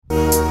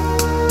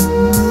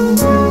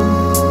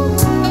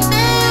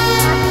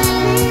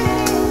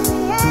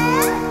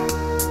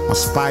My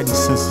spidey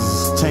senses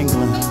is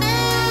tingling.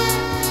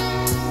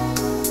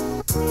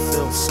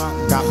 Feel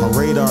something. Got my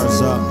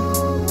radars up.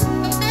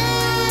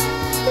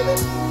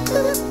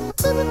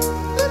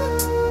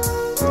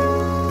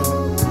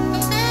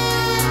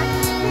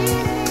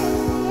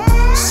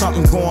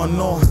 Something going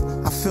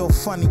on. I feel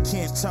funny,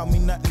 can't tell me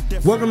nothing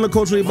different. Welcome to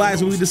Culturally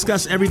Biased, where we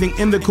discuss everything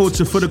in the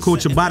culture, for the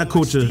culture, by the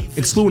culture,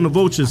 excluding the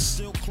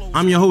vultures.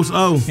 I'm your host,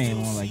 O. Came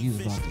on like you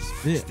was about to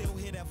spit.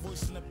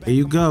 Here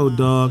you go,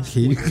 dog.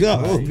 Here you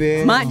go,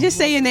 man. Mont, just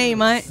say your name,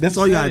 Mont. That's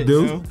all you gotta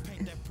do.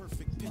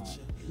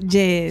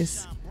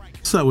 Jazz.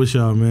 What's up with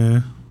y'all,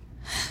 man?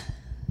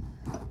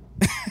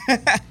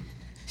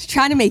 Just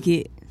trying to make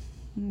it.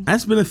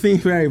 That's been a theme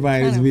for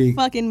everybody this week.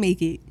 Fucking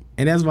make it.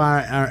 And that's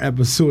why our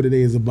episode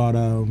today is about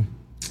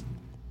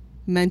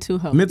Mental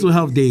health. mental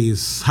health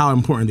days, how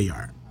important they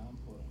are.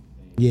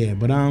 Yeah,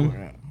 but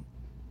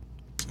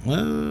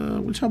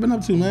what y'all been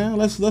up to, man?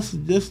 Let's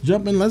just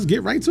jump in. Let's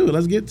get right to it.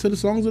 Let's get to the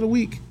songs of the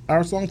week.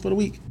 Our songs for the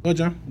week. Go,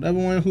 John.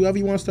 Whoever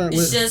you want to start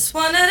with. It's just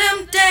one of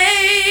them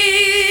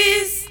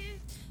days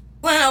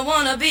when I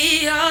wanna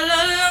be all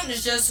alone.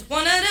 It's just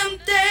one of them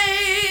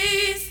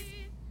days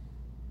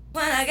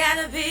when I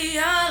gotta be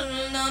all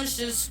alone. It's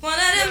just one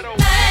of them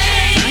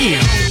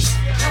days.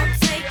 Don't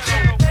take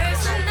it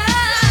personal.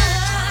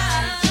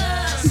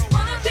 Just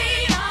wanna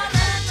be all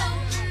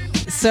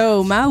alone.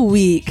 So my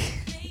week,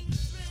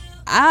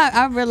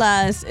 I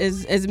realized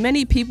as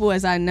many people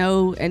as I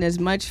know and as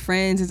much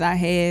friends as I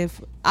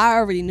have, I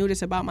already knew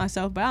this about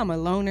myself, but I'm a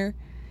loner.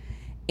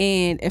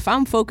 And if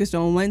I'm focused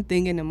on one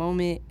thing in the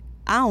moment,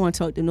 I don't want to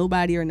talk to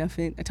nobody or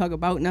nothing. I talk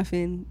about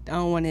nothing. I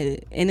don't want to.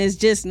 And it's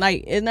just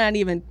like, it's not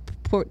even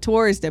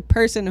towards the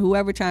person or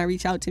whoever trying to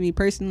reach out to me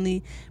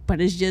personally,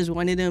 but it's just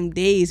one of them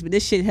days. But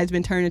this shit has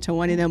been turned into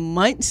one of them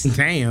months.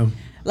 Damn.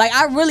 Like,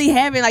 I really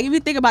haven't. Like, if you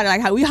think about it,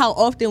 like how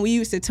often we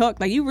used to talk,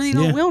 like, you really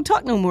don't, we don't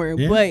talk no more.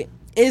 Yeah. But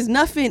it's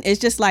nothing. It's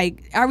just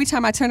like every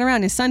time I turn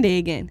around, it's Sunday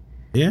again.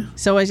 Yeah.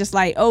 So it's just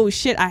like, oh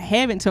shit, I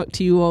haven't talked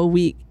to you all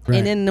week. Right.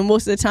 And then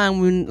most of the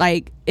time when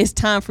like it's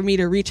time for me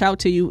to reach out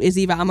to you is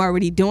either I'm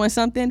already doing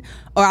something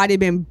or I'd have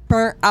been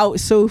burnt out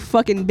so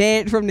fucking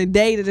bad from the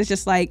day that it's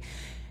just like,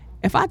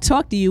 if I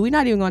talk to you, we're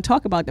not even gonna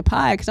talk about the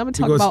pie because I'm gonna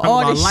talk about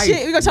all this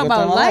shit. We're gonna talk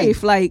about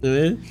life. Like,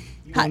 You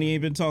ain't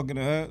even talking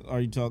to us, or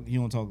you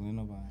don't talking to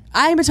nobody.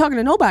 I ain't been talking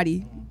to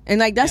nobody. And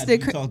like that's You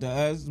talk to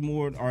us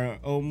more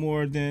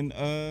than than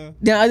other people.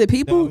 Than other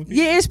people?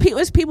 Yeah, it's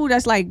people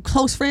that's like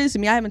close friends to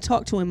me I haven't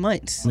talked to in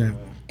months. Yeah.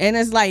 And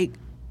it's like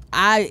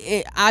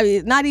I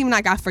not even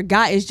like I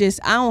forgot. It's just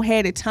I don't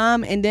have the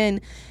time. And then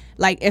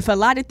like if a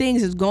lot of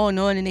things is going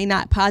on and they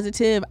not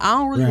positive, I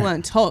don't really Right.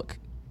 want to talk.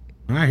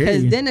 I hear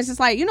Because you. then it's just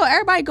like,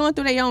 everybody going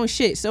through their own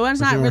shit. So it's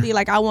not sure. really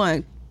like I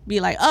want to be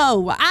like, oh,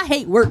 well, I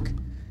hate work.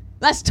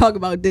 Let's talk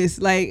about this.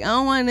 Like I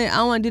don't want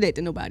to do that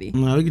to nobody.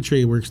 No, we can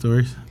trade work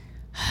stories.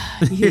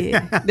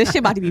 Yeah, this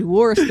shit about to be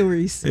war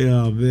stories.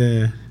 Yeah,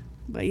 man.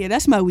 But yeah,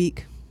 that's my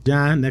week.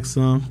 John, next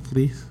song,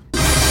 please.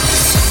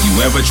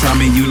 You ever try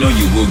me, you know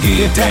you will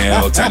get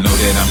dealt. I know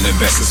that I'm the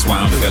best, that's why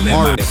I'm feeling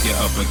my. If you're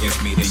up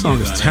against me, then This song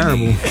you're is gonna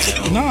terrible. need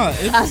help.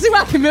 No, I see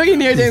why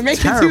Chameleonaire didn't make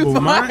it Terrible,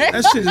 too far. man.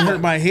 That shit just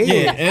hurt my head.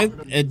 yeah,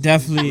 it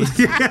definitely.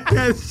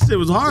 That shit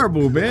was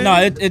horrible, man. No,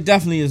 it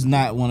definitely is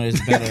not one of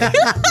his better.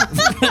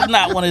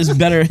 not one of his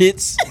better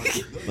hits.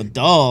 But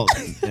dog,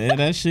 yeah,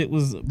 that shit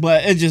was.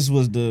 But it just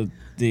was the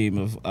theme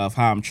of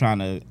how I'm trying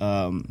to.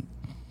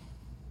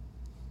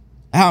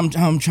 How I'm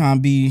trying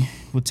to be,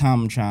 what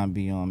time I'm trying to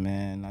be on,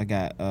 man.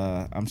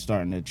 I'm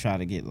starting to try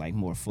to get like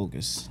more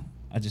focused.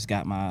 I just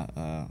got my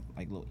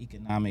like little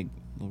economic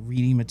little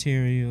reading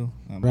material,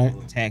 Right.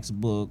 little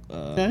textbook,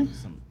 Okay.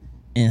 some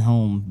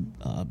in-home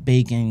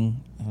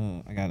baking.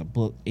 I got a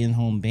book,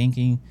 in-home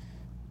banking.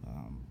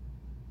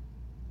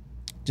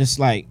 Just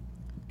like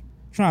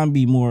trying to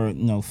be more,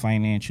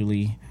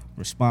 financially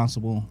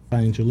responsible.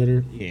 Financial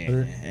literate. Yeah,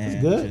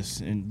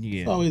 That's and good.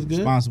 It's always good.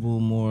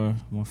 Responsible, more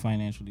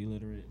financially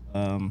literate.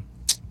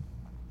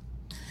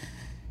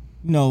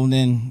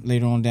 Then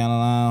later on down the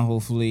line,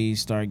 hopefully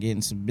start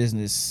getting some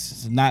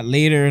business. Not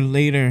later,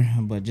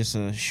 but just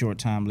a short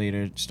time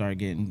later, start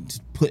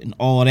putting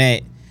all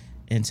that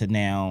into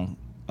now,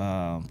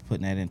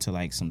 putting that into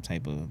like some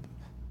type of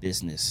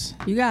business.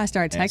 You gotta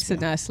start That's texting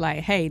fine. us like,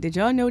 hey, did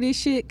y'all know this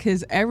shit?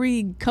 Because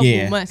every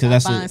couple months I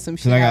find some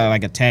shit. I got out.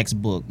 like a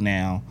textbook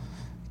now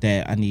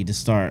that I need to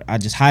start. I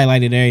just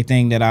highlighted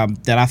everything that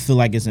I feel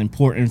like is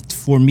important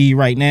for me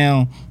right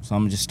now. So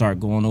I'm gonna just start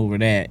going over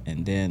that,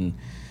 and then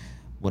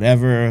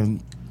whatever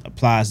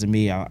applies to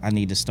me, I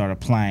need to start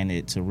applying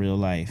it to real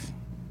life.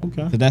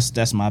 Okay. So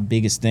that's my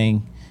biggest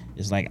thing.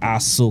 Is like I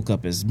soak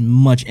up as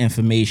much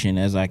information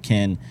as I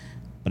can,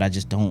 but I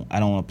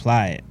don't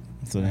apply it.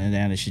 So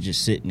then it's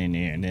just sitting in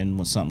there, and then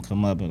when something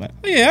come up, I'm like,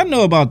 oh, yeah, I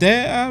know about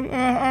that.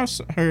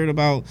 I heard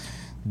about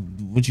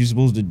what you're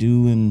supposed to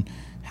do and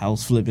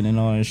house flipping and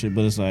all that shit,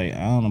 but it's like I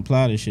don't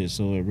apply this shit,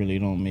 so it really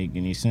don't make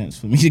any sense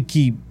for me to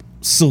keep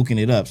soaking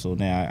it up. So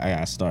now I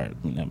gotta start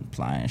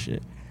applying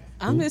shit.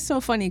 I'm just so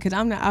funny because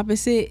I'm the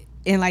opposite,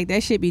 and like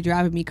that shit be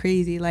driving me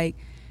crazy. Like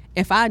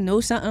if I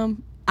know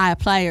something, I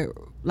apply it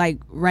like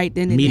right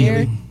then and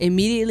there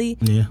immediately.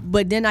 Yeah.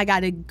 But then I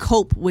got to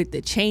cope with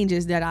the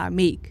changes that I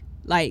make.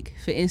 Like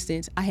for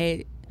instance, I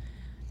had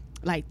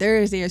like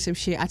Thursday or some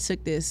shit. I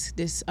took this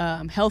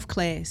health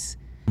class,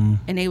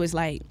 and they was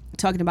like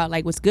talking about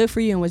like what's good for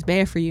you and what's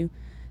bad for you.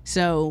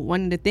 So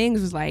one of the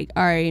things was like,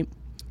 all right,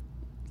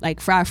 like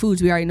fried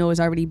foods we already know is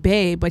already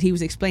bad, but he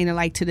was explaining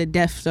like to the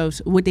depths of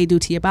what they do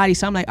to your body.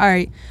 So I'm like, all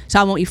right, so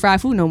I won't eat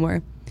fried food no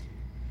more.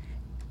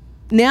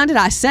 Now that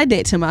I said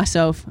that to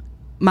myself,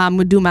 I'm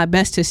gonna do my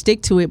best to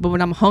stick to it. But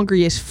when I'm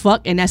hungry as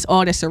fuck and that's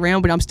all that's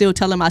around, but I'm still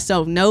telling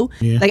myself no,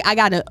 like I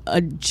gotta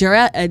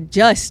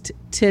adjust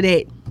to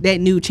that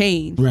new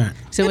change. Right.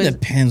 So it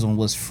depends on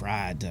what's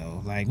fried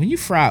though. Like when you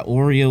fry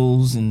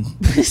Oreos and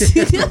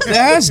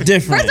that's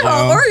different. First of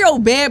all,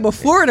 Oreo bad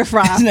before the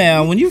fry.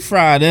 Now when you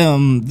fry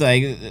them,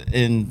 like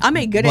and I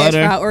make good ass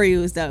fried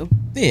Oreos though.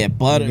 Yeah,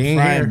 butter,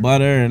 fried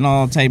butter, and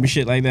all type of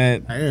shit like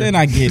that. Then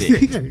I get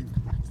it.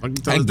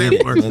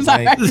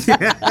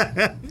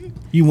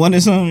 You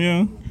wanted some,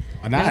 yo?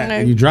 Why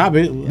not? You drop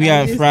it. We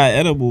got fried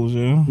edibles,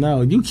 yo.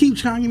 No, you keep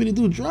trying to get me to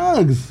do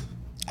drugs.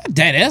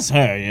 That's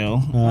her,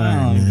 yo.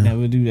 I don't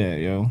never do that,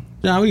 yo.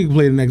 Nah, we can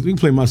play the next. We can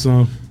play my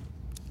song.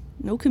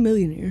 No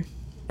Chameleonaire.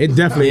 It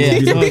definitely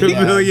is No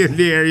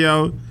Chameleonaire,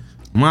 yo.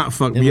 Mont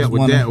fucked me up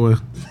with that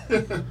one.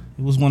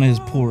 It was one of his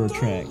poorer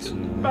tracks.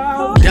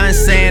 Done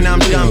saying I'm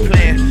done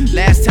playing.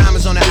 Last time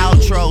was on the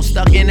outro.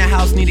 Stuck in the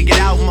house, need to get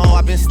out more.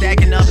 I've been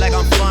stacking up like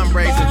I'm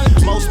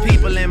fundraising. Most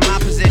people in my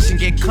position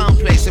get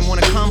complacent.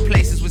 Wanna come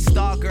places with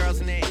star girls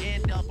and they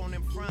end up on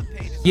them front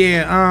pages.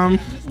 Yeah,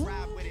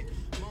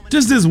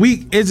 just this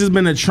week, it's just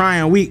been a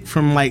trying week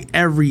from like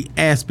every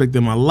aspect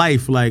of my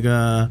life. Like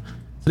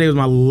today was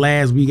my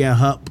last week at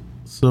HUP,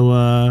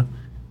 so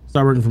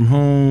started working from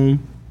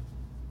home.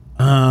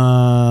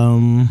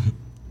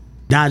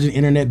 Dodging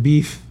internet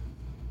beef.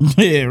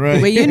 Yeah,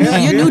 right. Wait, your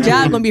new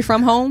job gonna be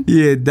from home?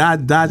 Yeah,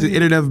 dodging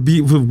internet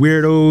beef with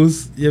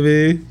weirdos. You know what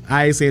I mean?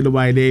 I ain't saying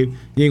nobody's name.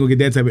 You ain't gonna get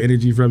that type of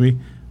energy from me.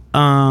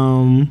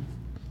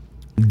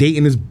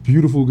 Dating this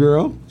beautiful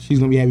girl. She's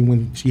gonna be happy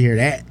when she hear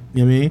that.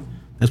 You know what I mean?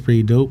 That's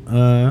pretty dope.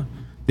 Then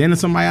there's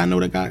somebody I know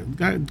that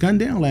got gunned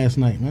down last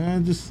night,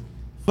 man. Just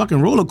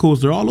fucking roller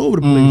coaster all over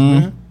the place,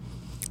 man.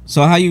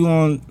 So how you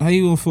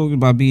gonna focus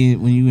about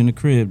being when you in the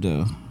crib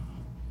though?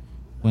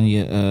 When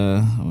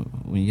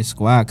your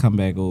squad come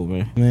back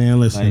over, man.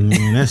 Listen, like,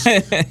 man, that's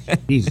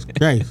Jesus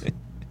Christ.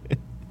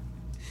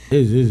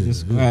 Your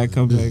squad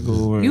come back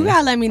over. You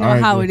gotta let me know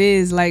how it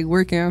is like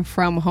working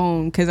from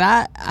home, cause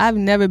I've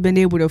never been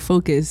able to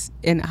focus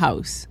in the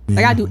house.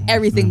 Like I do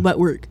everything but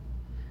work.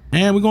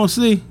 And we're gonna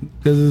see,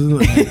 cause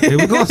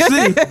we're gonna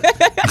see.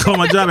 I call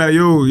my job out,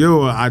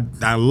 yo.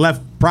 I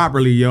left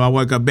properly, yo. I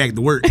want to come back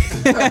to work.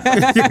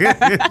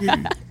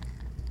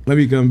 Let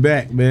me come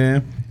back,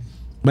 man.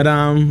 But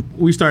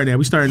we starting what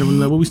we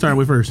starting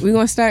with first? We're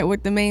gonna start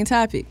with the main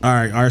topic. All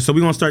right. So we're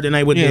gonna start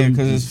tonight with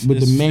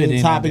the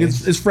main topic.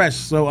 It's fresh.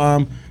 So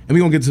and we're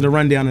gonna get to the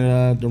rundown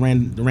of the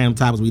random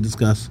topics we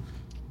discuss.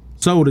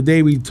 So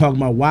today we talking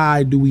about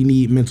why do we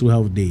need mental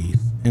health days?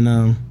 And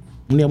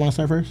y'all wanna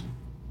start first?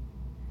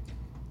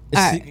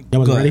 All right.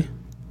 Y'all ready?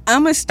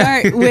 I'm gonna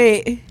start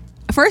with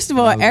first of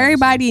all,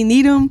 everybody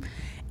need them,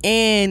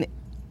 and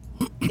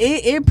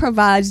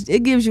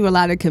it gives you a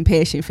lot of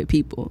compassion for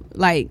people.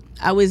 Like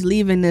I was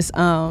leaving,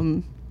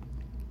 doesn't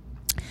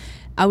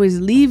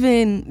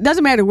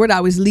matter what I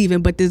was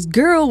leaving, but this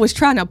girl was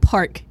trying to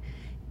park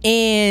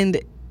and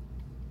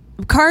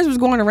cars was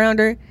going around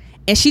her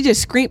and she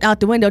just screamed out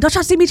the window, "Don't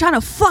y'all see me trying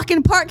to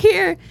fucking park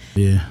here?"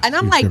 Yeah. And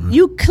I'm like,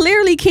 you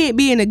clearly can't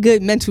be in a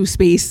good mental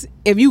space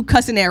if you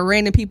cussing at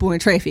random people in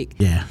traffic.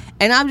 Yeah.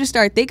 And I'm just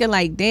start thinking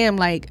like, damn,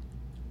 like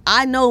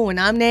I know when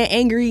I'm that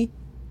angry,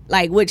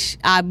 like which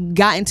I've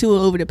gotten to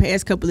over the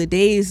past couple of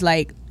days,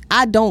 like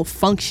I don't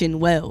function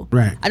well.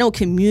 Right. I don't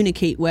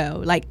communicate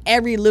well. Like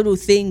every little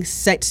thing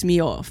sets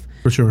me off.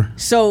 For sure.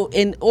 So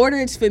in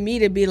order for me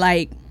to be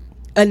like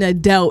an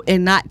adult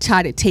and not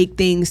try to take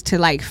things to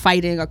like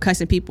fighting or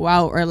cussing people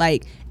out or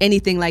like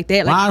anything like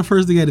that. Like, why the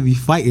first thing had to be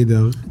fighting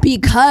though?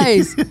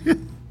 Because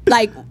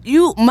like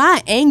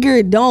my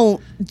anger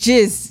don't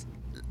just,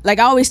 like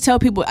I always tell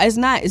people, it's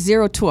not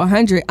 0 to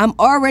 100. I'm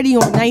already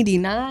on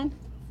 99.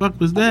 Fuck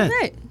was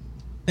that?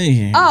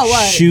 Hey,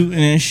 what? Shooting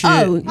and shit.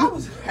 Oh,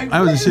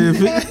 I was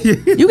a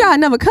shit. You got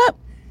another cup?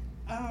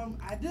 I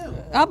do. I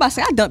was about to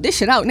say I dumped this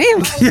shit out now.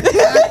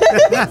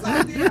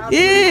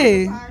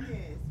 Yeah.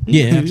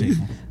 Yeah.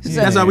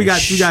 That's why we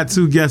got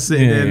two guests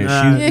sitting in.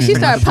 Yeah, she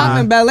started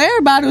popping Bel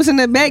Air bottles in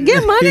the back.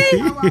 Get money.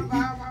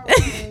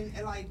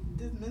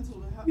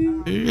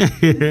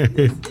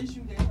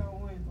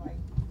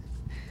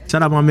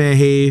 Shout out my man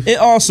Have. It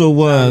also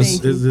was.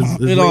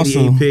 It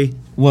also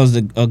was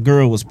a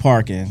girl was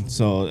parking,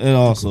 so it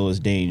also is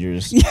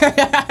dangerous.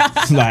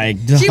 Like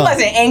she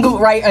wasn't angled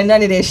right or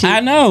none of that shit. I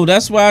know.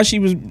 That's why she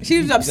was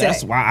upset.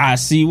 That's why I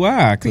see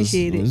why.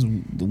 Appreciate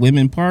it. The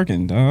women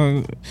parking,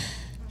 dog.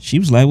 She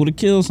was liable to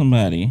kill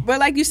somebody. But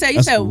like you said,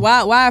 That's cool.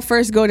 why I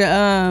first go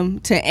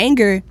to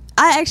anger.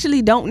 I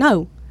actually don't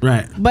know.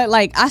 Right. But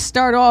like I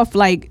start off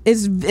like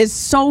it's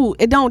so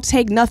it don't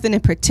take nothing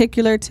in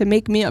particular to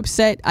make me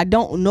upset. I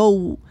don't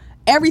know.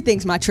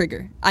 Everything's my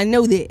trigger. I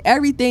know that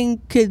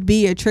everything could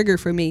be a trigger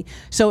for me.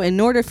 So in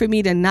order for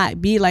me to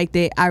not be like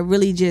that, I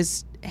really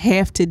just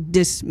have to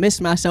dismiss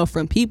myself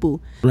from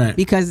people. Right.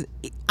 Because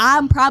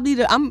I'm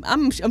probably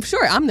I'm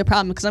sure I'm the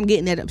problem because I'm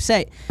getting that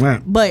upset.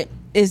 Right. But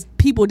it's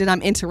people that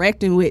I'm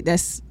interacting with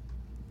that's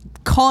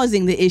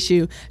causing the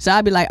issue. So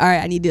I'd be like, all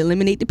right, I need to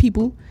eliminate the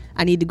people.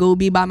 I need to go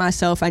be by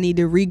myself. I need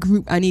to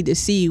regroup. I need to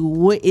see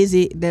what is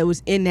it that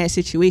was in that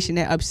situation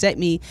that upset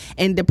me.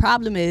 And the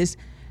problem is,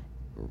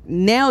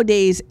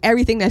 nowadays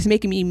everything that's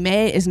making me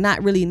mad is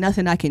not really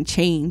nothing I can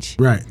change.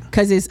 Right.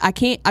 Because I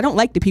don't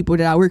like the people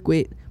that I work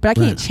with, but I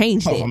can't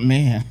change that. Oh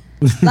man.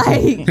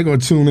 Like they gonna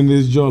tune in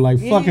this joint like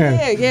fuck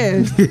her.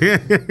 Yeah.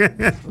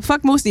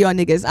 Fuck most of y'all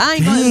niggas. I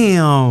ain't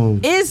gonna.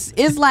 Damn.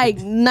 It's like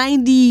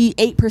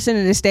 98%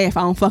 of the staff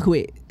I don't fuck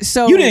with.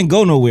 So You didn't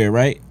go nowhere,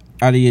 right?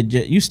 Out of your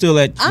you still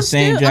at the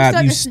same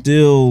job. You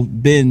still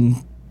been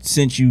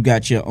since you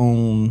got your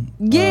own.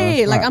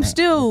 Like I'm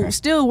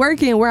still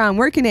working where I'm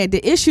working at.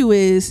 The issue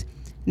is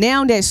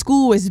now that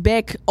school is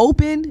back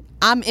open,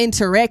 I'm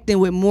interacting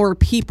with more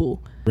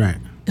people. Right.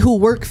 Who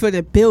work for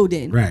the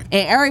building. Right.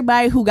 And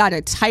everybody who got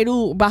a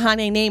title behind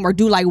their name or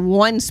do like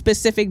one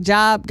specific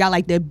job got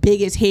like the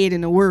biggest head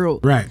in the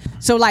world. Right.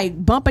 So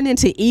like bumping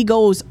into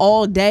egos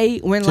all day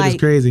when like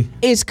it's crazy.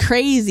 It's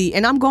crazy.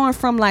 And I'm going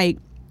from like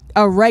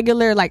a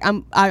regular like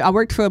I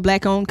worked for a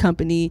black owned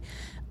company.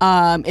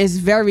 It's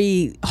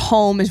very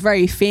home, it's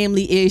very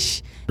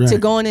family-ish. Right. To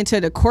going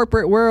into the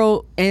corporate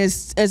world, and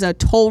it's a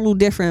total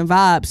different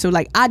vibe. So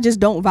like I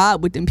just don't vibe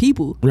with them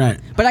people. Right.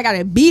 But I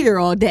gotta be there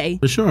all day.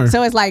 For sure.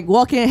 So it's like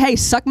walk in, hey,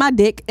 suck my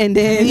dick, and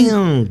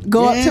then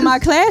go up to my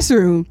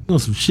classroom. On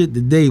some shit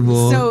today,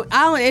 boy. So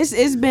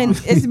it's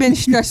been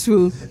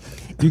stressful.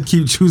 You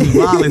keep choosing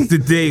violence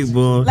today,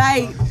 boy.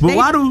 Like, but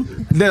why do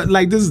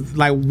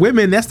like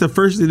women? That's the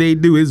first thing they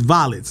do is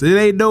violence. It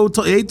ain't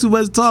ain't too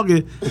much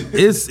talking.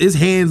 It's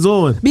hands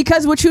on.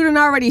 Because what you done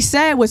already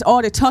said was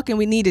all the talking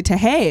we needed to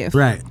have.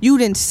 Right. You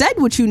done said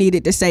what you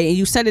needed to say, and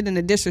you said it in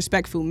a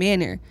disrespectful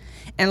manner.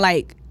 And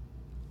like,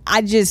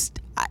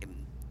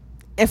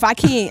 if I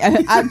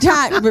can't, I'm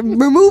trying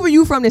removing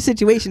you from the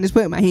situation is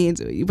putting my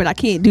hands on you, but I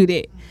can't do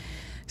that.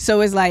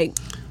 So it's like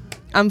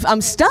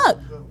I'm stuck.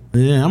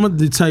 Yeah, I'm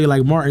gonna tell you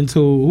like Martin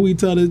told who he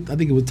told it. I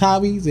think it was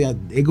Tommy. Yeah,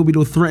 it gonna be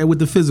no threat with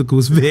the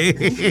physicals, man.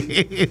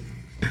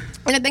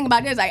 And the thing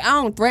about this, like I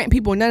don't threaten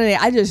people, none of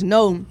that. I just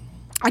know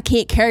I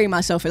can't carry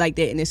myself like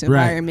that in this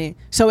environment.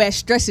 Right. So that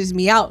stresses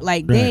me out.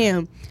 Like,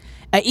 damn,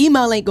 an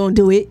email ain't gonna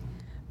do it.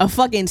 A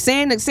fucking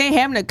saying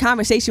having a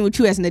conversation with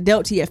you as an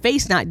adult to your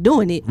face, not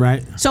doing it.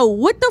 Right. So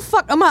what the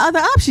fuck are my other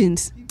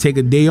options? Take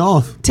a day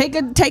off. Take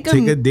a day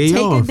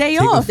off. Take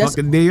a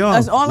fucking day off.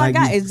 That's all like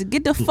I got is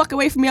get the fuck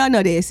away from y'all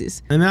nut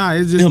asses. And now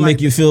it's just it'll make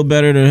you feel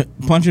better to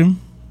punch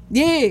him.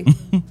 Yeah,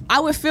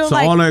 I would feel so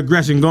like all the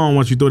aggression gone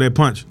once you throw that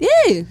punch.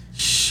 Yeah.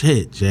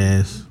 Shit,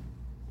 Jazz.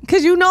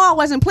 Cause you know I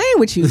wasn't playing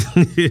with you,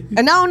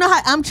 and I don't know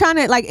how I'm trying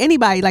to like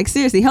anybody like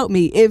seriously help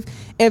me.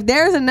 If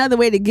there's another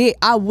way to get,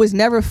 I was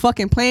never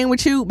fucking playing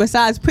with you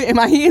besides putting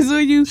my hands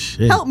on you.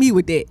 Shit. Help me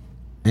with that.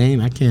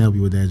 I can't help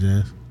you with that,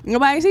 Jazz.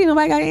 Nobody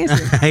got an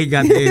answer. I ain't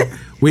got the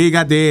we ain't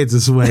got the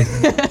answers, Sway.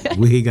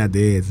 We ain't got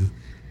the answers.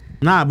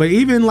 Nah, but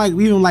even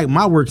like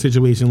my work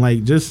situation,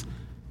 like just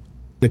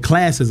the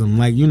classism,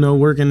 like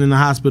working in the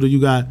hospital, you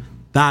got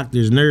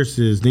doctors,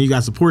 nurses, then you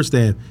got support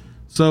staff.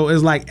 So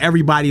it's like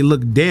everybody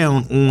look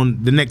down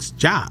on the next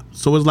job.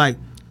 So it's like,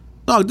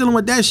 dog, dealing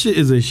with that shit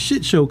is a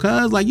shit show,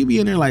 cuz like you be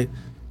in there like,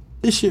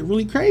 this shit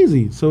really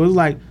crazy. So it's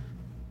like,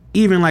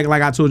 even like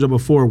I told you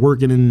before,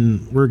 working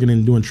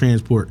and doing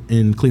transport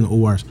and cleaning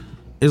ORs,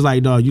 it's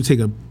like, dog, you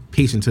take a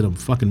patient to the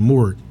fucking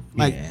morgue.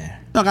 Like,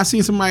 dog, I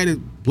seen somebody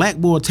that black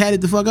boy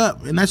tatted the fuck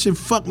up, and that shit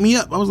fucked me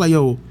up. I was like,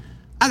 yo,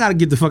 I gotta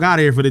get the fuck out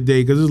of here for the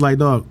day, because it's like,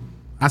 dog,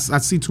 I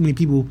see too many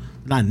people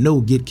that I know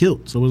get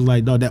killed. So it's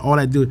like, dog,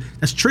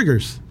 that's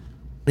triggers.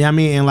 You know what I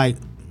mean? And like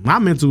my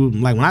mental,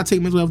 like when I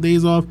take mental health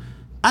days off,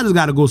 I just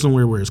gotta go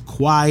somewhere where it's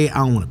quiet. I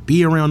don't wanna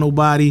be around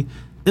nobody.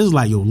 It's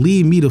like, yo,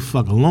 leave me the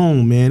fuck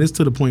alone, man. It's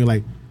to the point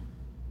like,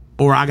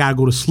 or I gotta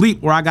go to sleep,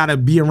 or I gotta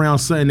be around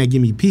something that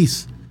give me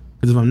peace.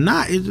 Because if I'm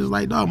not, it's just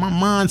like, dog, my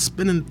mind's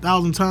spinning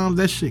 1,000 times.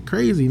 That shit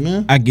crazy,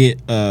 man. I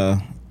get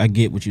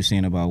what you're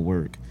saying about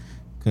work.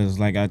 Because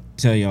like I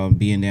tell y'all,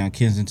 being down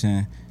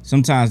Kensington,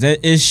 sometimes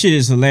shit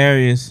is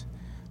hilarious,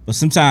 but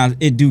sometimes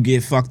it do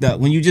get fucked up.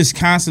 When you just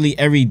constantly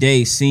every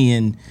day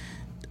seeing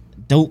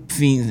dope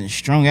fiends and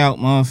strung out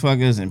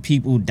motherfuckers and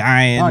people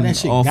dying. Oh, that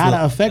shit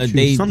gotta affect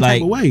you some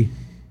type of way.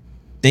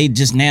 They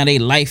just now they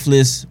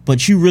lifeless,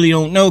 but you really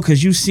don't know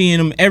because you seeing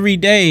them every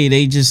day.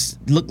 They just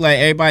look like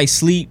everybody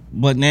sleep,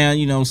 but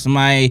now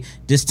somebody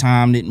this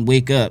time didn't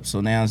wake up, so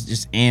now it's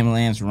just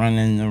ambulance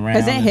running around.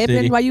 Has that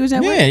happened while you was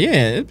at work?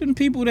 Yeah. It's been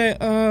people that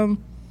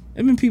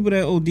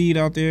OD'd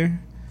out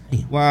there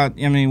while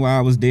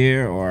I was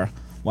there, or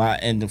while,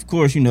 and of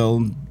course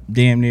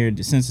damn near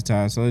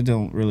desensitized, so it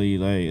don't really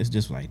like. It's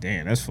just like,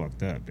 damn, that's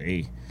fucked up.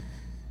 They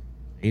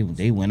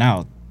went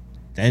out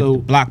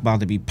That block about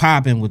to be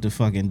popping with the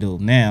fucking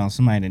dope now.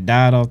 Somebody that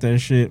died off that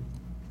shit.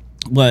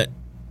 But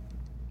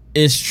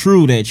it's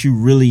true that you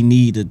really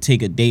need to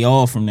take a day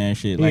off from that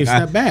shit. Like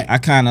step back. I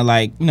kind of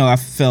like, I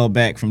fell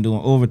back from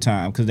doing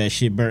overtime because that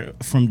shit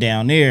burnt from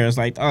down there. It's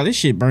like, oh, this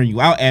shit burn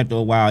you out after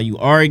a while. You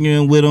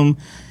arguing with them.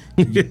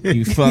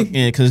 You fucking,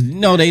 because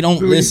they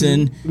don't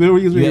listen. Remember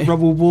you was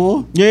Rebel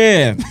Bull?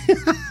 Yeah.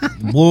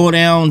 Boil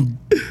down.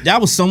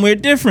 That was somewhere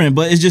different,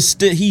 but it's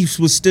just he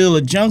was still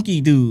a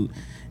junkie dude.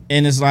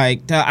 And it's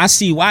like, I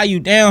see why you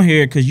down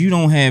here, because you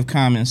don't have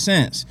common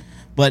sense.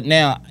 But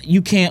now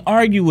you can't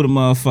argue with a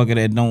motherfucker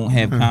that don't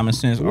have common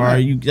sense.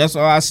 Right. Or that's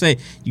all I say.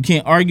 You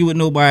can't argue with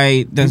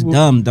nobody that's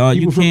dumb, dog.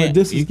 People from a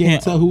distance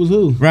can't tell who's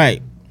who.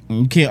 Right.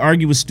 You can't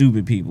argue with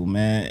stupid people,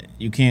 man.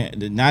 You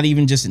can't. Not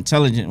even just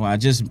intelligent. Well,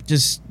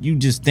 you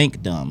just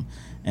think dumb,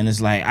 and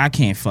it's like I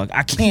can't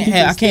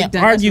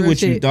argue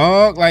with you,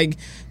 dog. Like,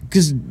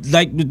 cause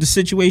like with the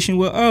situation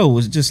with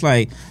was just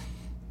like,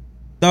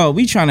 dog.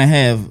 We trying to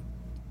have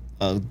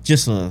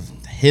just a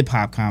hip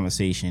hop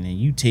conversation, and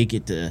you take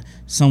it to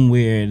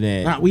somewhere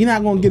that we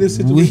not gonna get a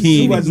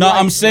situation. No,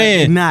 I'm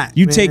saying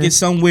you take it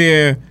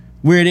somewhere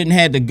where it didn't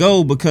have to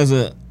go because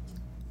of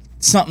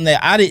something that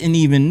I didn't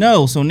even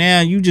know. So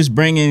now you just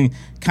bringing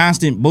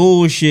constant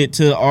bullshit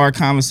to our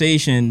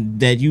conversation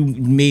that you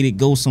made it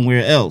go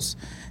somewhere else,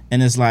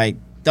 and it's like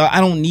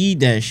I don't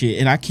need that shit,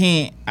 and I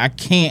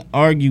can't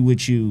argue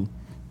with you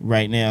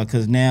right now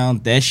because now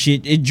that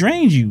shit it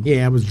drains you.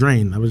 Yeah, I was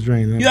drained.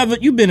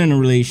 You been in a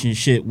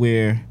relationship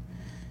where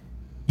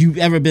you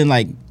ever been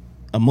like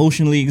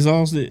emotionally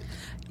exhausted?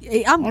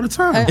 All the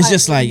time. It's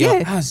just like,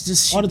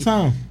 all the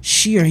time.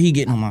 She or he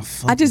getting on my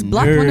fucking I just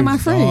blocked nerves, one of my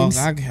friends.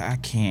 Dog. I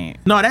can't.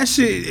 No, that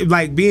shit,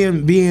 like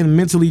being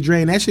mentally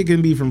drained, that shit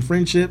can be from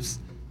friendships.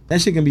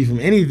 That shit can be from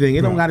anything.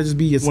 It don't gotta just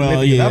be your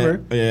significant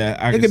other.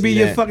 Yeah, it could be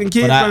your fucking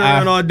kids running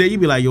around all day. You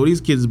be like, yo,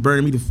 these kids is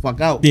burning me the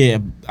fuck out. Yeah,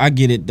 I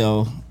get it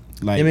though.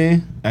 Like,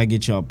 I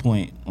get y'all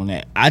point on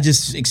that. I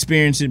just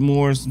experience it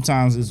more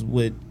sometimes is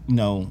with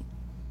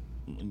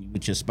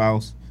with your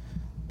spouse,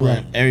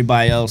 but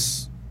everybody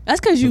else. That's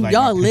because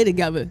y'all live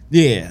together.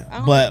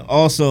 Yeah, but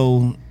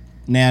also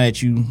now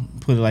that you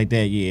put it like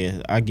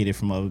that, I get it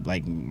from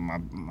like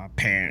my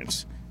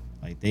parents.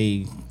 Like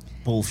they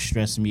both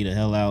stress me the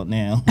hell out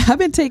now. I've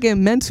been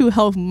taking mental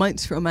health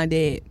months from my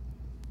dad.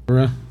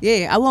 Bruh.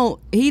 Yeah, I won't.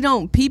 He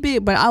don't peep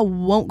it, but I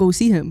won't go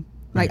see him.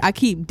 Like I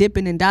keep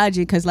dipping and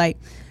dodging because like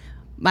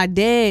my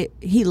dad,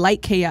 he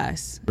like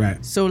chaos.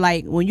 Right. So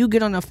like when you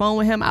get on the phone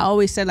with him, I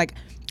always said like,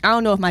 I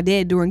don't know if my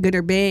dad doing good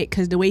or bad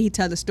because the way he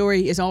tells the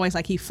story is always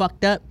like he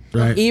fucked up.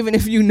 Right. Even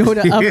if you know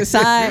the other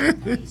side.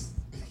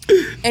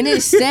 And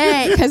it's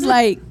sad because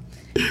like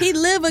he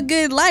live a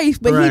good life,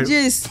 but he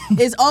just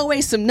is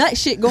always some nut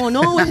shit going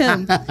on with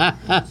him.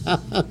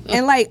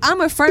 And like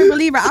I'm a firm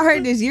believer. I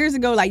heard this years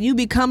ago. Like you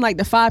become like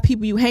the 5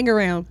 people you hang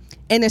around.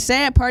 And the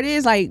sad part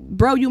is like,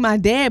 bro, you my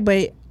dad,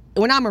 but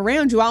when I'm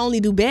around you, I only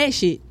do bad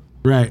shit.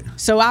 Right.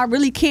 So I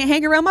really can't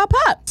hang around my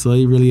pop. So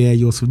he really had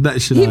you on some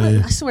nut shit out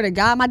here. I swear to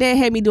God, my dad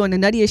had me doing the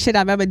nuttiest shit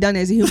I've ever done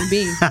as a human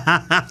being.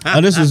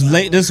 This was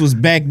late. This was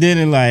back then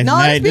in life. No,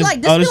 this be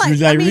like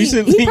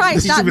recently. He probably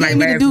stopped getting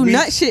me to do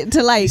nut shit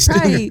to like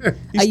probably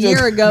a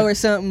year ago or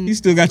something. He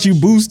still got you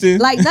boosted.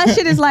 Like nut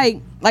shit is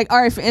like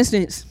all right, for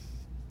instance,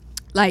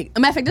 like a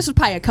matter of fact, this was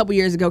probably a couple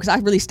years ago because I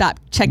really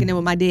stopped checking in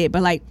with my dad.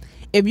 But like,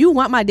 if you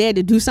want my dad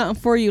to do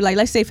something for you, like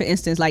let's say for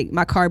instance, like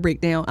my car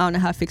break down, I don't know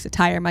how to fix a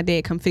tire. My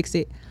dad come fix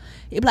it.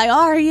 He'd be like,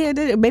 all right,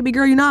 yeah, baby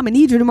girl, I'm gonna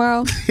need you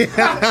tomorrow. And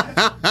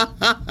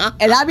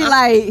I'd be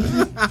like,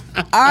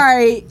 all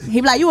right. He'd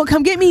be like, you wanna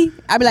come get me?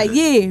 I'd be like,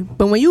 yeah.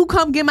 But when you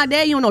come get my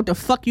dad, you don't know what the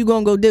fuck you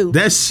gonna go do.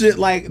 That shit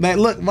like that.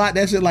 Look,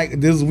 that shit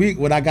like this week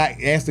when I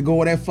got asked to go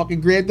with that fucking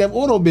Grand Theft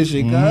Auto bitch.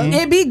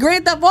 It be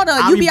Grand Theft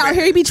Auto. You be out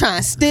here, he be trying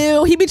to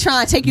steal. He be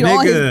trying to take you to all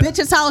his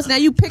bitches' house. Now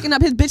you picking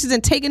up his bitches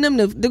and taking them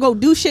to go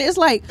do shit. It's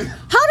like, how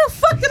the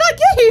fuck did I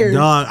get here?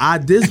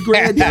 Dog, this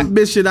Grand Theft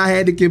mission I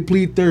had to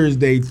complete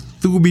Thursday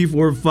threw me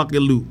for a fucking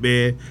loop,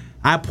 man.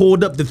 I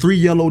pulled up the 3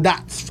 yellow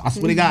dots. I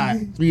swear to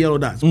God, 3 yellow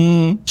dots.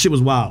 Shit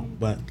was wild,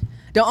 but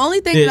the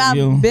only thing that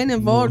I've been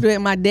involved with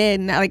my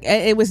dad, like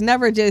it was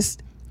never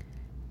just.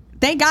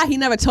 Thank God he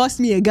never tossed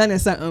me a gun or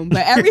something.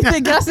 But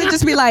everything else, it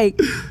just be like,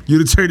 you'd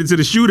have turned into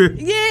the shooter.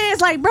 Yeah,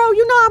 it's like, bro,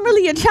 you know I'm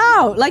really a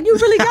child. Like you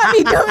really got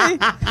me doing.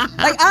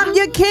 Like I'm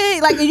your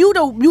kid. Like you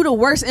the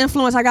worst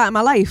influence I got in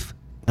my life.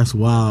 That's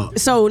wild.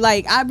 So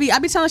like I be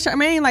telling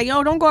Charmaine like,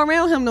 yo, don't go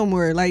around him no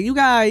more. Like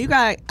I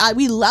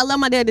love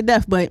my dad to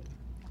death, but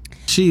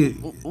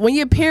when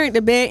your parent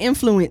the bad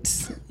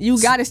influence, you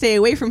gotta stay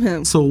away from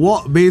him. So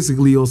Walt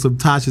basically on some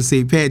Tasha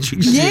St.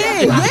 Patrick shit.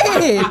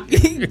 Yeah.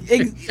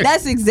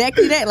 That's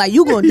exactly that. Like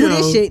you gonna do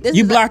this shit.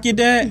 You block your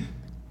dad?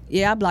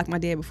 Yeah, I blocked my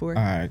dad before.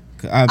 All right.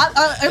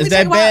 Is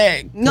that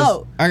bad?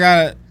 No.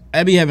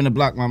 I be having to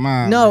block my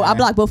mom. No, I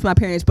blocked both of my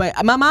parents, but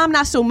my mom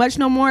not so much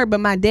no more. But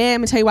my dad,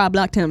 I'm gonna tell you why I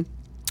blocked him.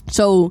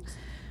 So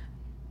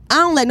I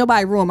don't let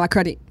nobody ruin my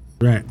credit.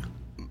 Right.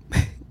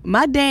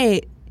 My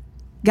dad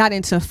got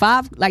into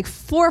 4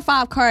 or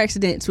 5 car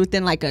accidents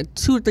within like a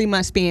 2 or 3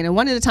 month span, and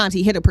one of the times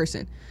he hit a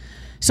person.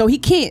 so he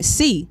can't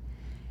see.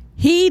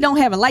 He don't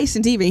have a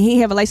license even. He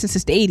ain't have a license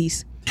since the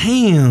 80s.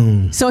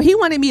 Damn. So he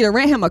wanted me to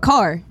rent him a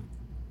car.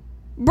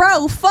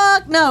 Bro,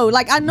 fuck no.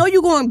 Like, I know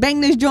you gonna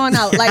bang this joint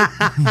out. Like,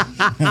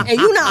 and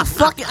you not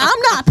fucking, I'm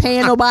not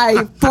paying nobody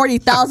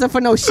 $40,000 for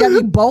no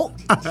Chevy Bolt.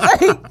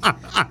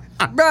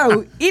 Like,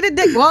 bro, eat a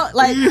dick, Walt.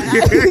 Like,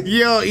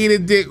 yo, eat a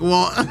dick,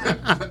 Walt.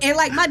 and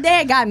like, my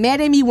dad got mad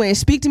at me when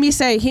speak to me,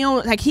 say he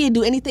don't, like, he'd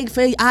do anything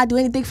for you. I'd do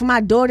anything for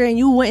my daughter, and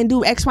you wouldn't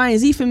do X, Y, and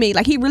Z for me.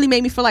 Like, he really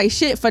made me feel like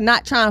shit for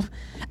not trying.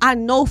 I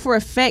know for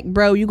a fact,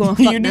 bro, you gonna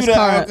fuck this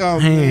car up.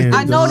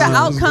 I know the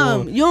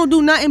outcome. You don't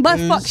do nothing but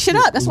fuck shit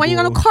up. That's why you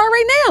got a car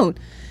right now.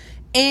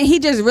 And he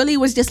just really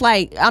was just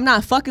like, I'm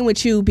not fucking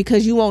with you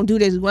because you won't do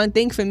this one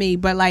thing for me.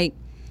 But like,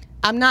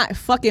 I'm not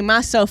fucking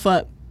myself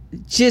up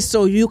just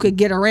so you could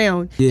get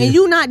around. Yeah. And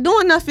you not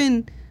doing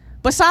nothing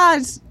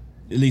besides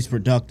at least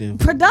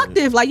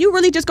productive. Like, you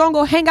really just gonna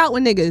go hang out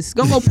with niggas.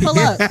 Gonna go pull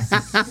up.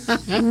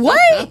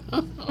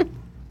 What?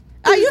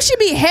 You should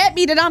be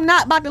happy that I'm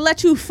not about to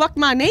let you fuck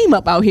my name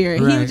up out here.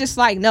 And he was just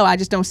like, no, I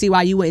just don't see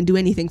why you wouldn't do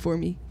anything for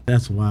me.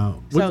 That's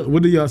wild.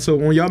 What do y'all,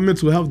 so on y'all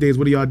mental health days,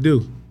 what do y'all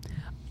do?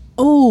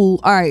 Oh,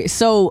 all right.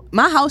 So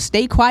my house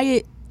stay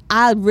quiet.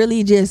 I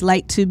really just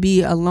like to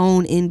be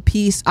alone in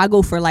peace. I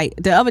go for like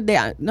the other day.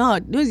 It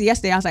was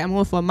yesterday. I was like, I'm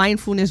going for a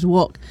mindfulness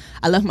walk.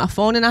 I left my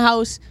phone in the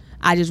house.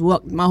 I just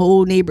walked my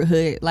whole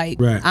neighborhood.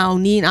 Like, I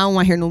don't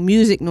want to hear no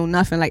music, no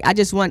nothing. Like, I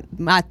just want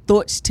my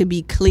thoughts to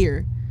be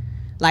clear.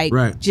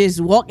 Like,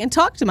 just walk and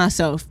talk to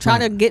myself. Try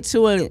to get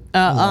to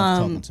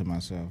talking to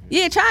myself.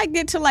 Yeah, try to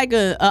get to like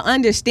a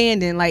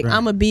understanding. Like,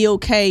 I'm a be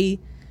okay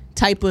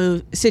type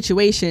of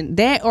situation.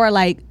 That, or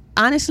like,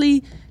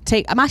 honestly,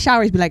 my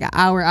showers be like an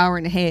hour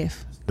and a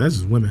half. That's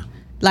just women.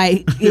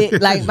 Like,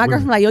 like my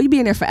girlfriend like, yo, you be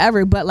in there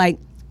forever. But like,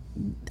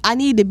 I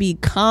need to be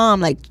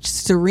calm, like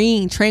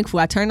serene, tranquil.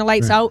 I turn the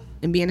lights out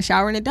and be in the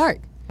shower in the dark.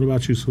 What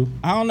about you, Sue?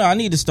 I don't know. I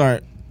need to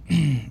start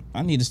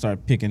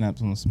picking up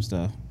on some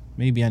stuff.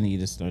 Maybe I need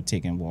to start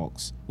taking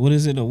walks. What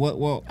is it? A what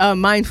walk?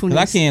 Mindfulness.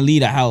 'Cause I can't leave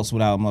the house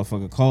without a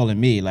motherfucker calling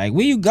me. Like,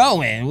 where you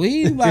going? Where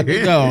you about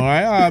to go? All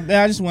right,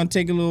 man, I just want to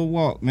take a little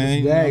walk,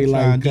 man.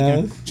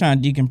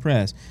 Trying to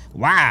decompress.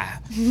 Why?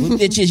 What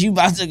bitches you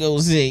about to go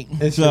see?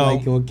 It's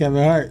like with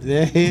Kevin Hart.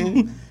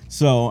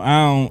 So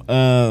I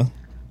don't.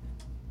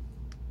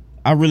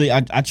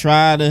 I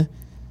try to.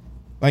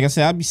 Like I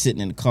said, I'll be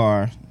sitting in the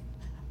car.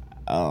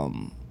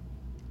 I'll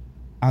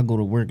go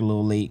to work a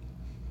little late.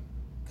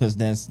 Because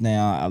that's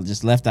now I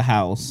just left the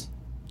house,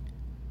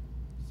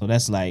 so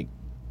that's like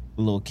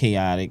a little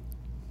chaotic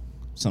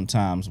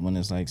sometimes when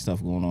there's like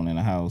stuff going on in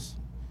the house.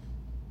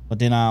 But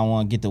then I don't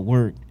want to get to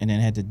work and then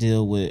have to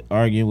deal with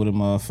arguing with a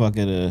motherfucker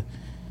to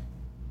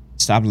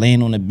stop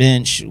laying on the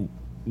bench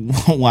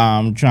while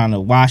I'm trying to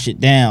wash it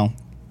down.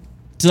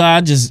 So I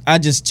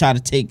just try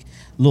to take a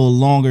little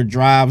longer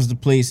drives to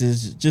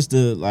places just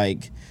to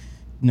like,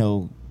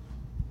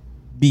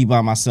 be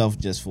by myself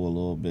just for a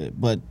little bit.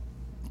 But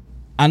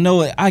I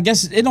know it. I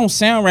guess it don't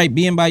sound right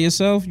being by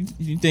yourself.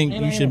 You think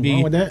you should be?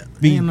 Ain't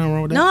nothing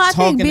wrong with that. No, I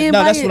think being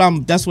by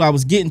that's what I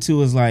was getting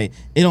to. Is like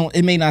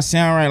it may not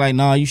sound right. Like,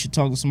 no, you should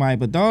talk to somebody.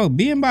 But dog,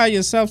 being by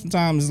yourself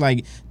sometimes is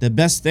like the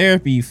best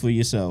therapy for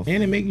yourself.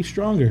 And it make you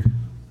stronger.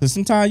 Cause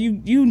sometimes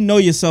you know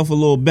yourself a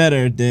little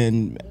better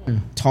than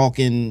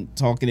talking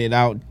it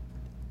out.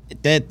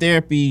 That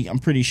therapy, I'm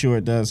pretty sure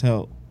it does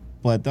help.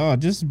 But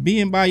dog, just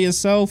being by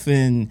yourself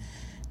and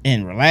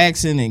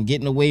relaxing and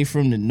getting away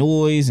from the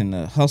noise and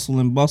the hustle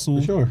and bustle.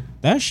 For sure.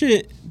 That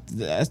shit,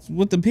 that's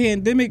what the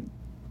pandemic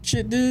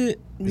shit did.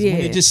 Yeah.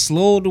 When it just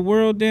slowed the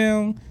world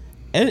down.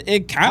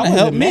 It kind of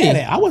helped me.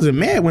 I wasn't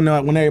mad when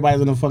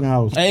everybody's in the fucking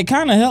house. It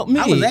kind of helped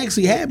me. I was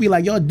actually happy.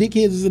 Like, y'all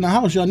dickheads is in the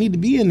house. Y'all need to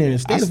be in there.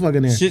 Stay the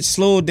fucking there. Shit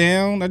slowed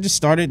down. I just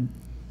started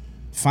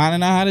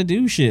finding out how to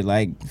do shit.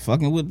 Like,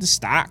 fucking with the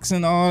stocks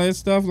and all that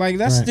stuff. Like,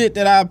 that's shit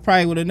that I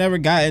probably would have never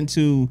gotten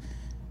to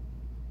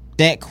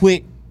that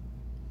quick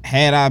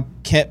had I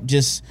kept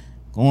just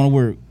going to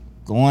work,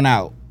 going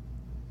out,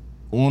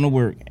 going to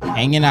work,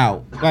 hanging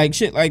out, like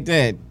shit like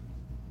that.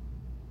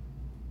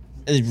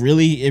 It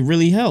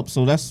really helps.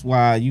 So that's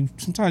why you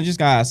sometimes just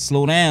gotta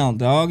slow down,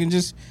 dog, and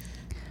just.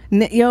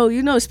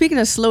 Yo, speaking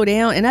of slow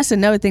down, and that's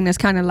another thing that's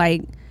kind of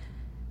like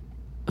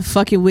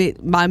fucking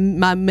with my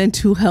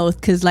mental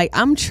health, because like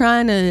I'm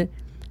trying to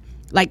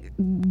like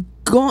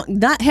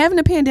not having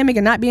a pandemic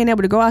and not being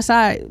able to go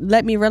outside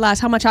let me realize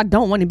how much I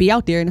don't want to be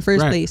out there in the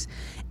first place.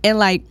 And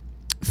like,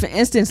 for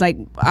instance, like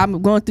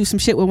I'm going through some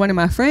shit with one of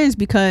my friends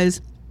because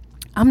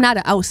I'm not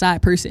an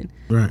outside person.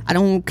 Right. I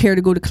don't care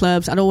to go to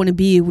clubs. I don't want to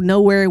be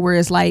nowhere where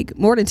it's like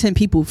more than 10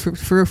 people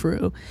for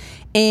real.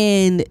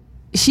 And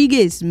she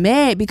gets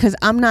mad because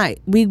I'm not,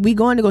 we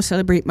going to go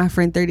celebrate my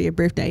friend's 30th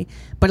birthday,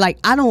 but like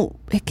I don't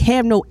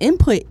have no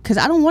input because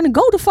I don't want to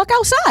go the fuck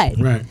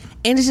outside. Right.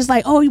 And it's just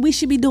like, oh, we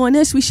should be doing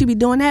this, we should be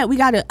doing that. We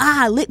gotta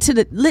lit to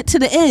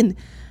the end.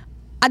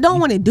 I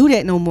don't want to do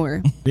that no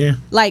more. Yeah.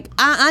 Like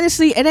I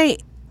honestly, it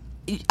ain't.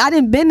 I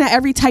done been to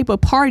every type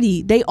of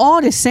party. They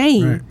all the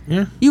same. Right.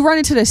 Yeah. You run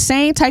into the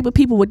same type of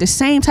people with the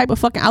same type of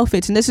fucking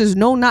outfits, and this is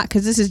no knock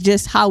because this is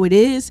just how it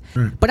is.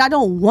 Right. But I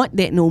don't want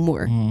that no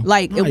more.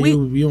 Like if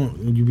you be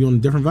on a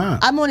different vibe.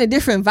 I'm on a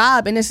different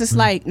vibe, and it's just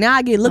like now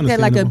I get looked at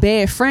like a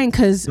bad friend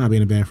because not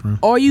being a bad friend.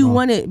 Or you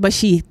want it, but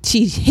she's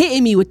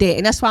hitting me with that,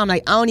 and that's why I'm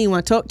like I don't even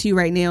want to talk to you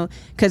right now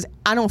because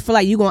I don't feel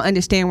like you gonna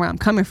understand where I'm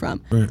coming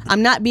from. Right.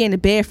 I'm not being a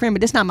bad friend,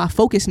 but that's not my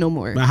focus no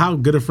more. But how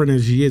good a friend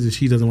as she is if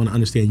she doesn't want to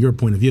understand your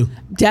point of view?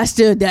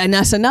 And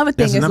that's another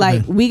thing. It's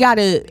like we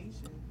gotta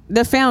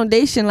the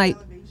foundation like.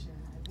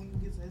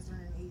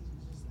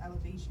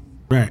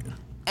 Right.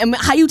 And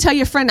how you tell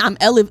your friend I'm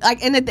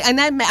like, and that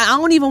I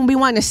don't even be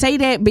wanting to say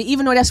that, but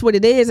even though that's what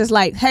it is, it's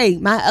like, hey,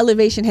 my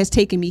elevation has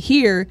taken me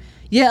here.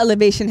 Your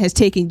elevation has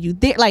taken you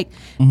there. Like,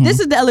 this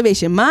is the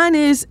elevation. Mine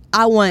is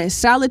I want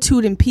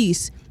solitude and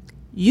peace.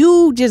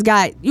 You just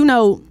got, you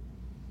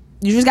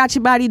just got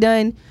your body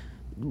done.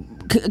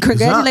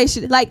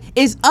 Congratulations. Like,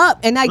 it's up.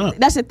 And like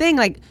that's the thing.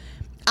 Like,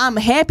 I'm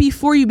happy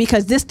for you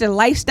because this the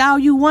lifestyle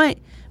you want.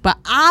 But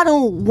I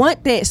don't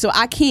want that, so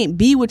I can't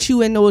be with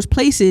you in those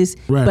places.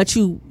 Right. But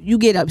you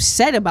get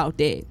upset about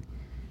that.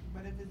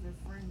 But if it's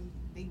a friend,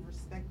 they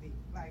respect it.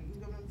 Like,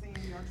 you know what I'm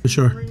saying? For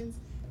sure. Friends,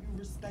 you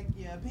respect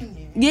your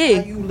opinion.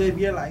 Yeah. How you live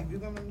your life. You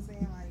know what I'm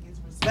saying? Like, it's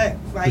respect.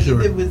 Like, if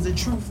it was a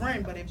true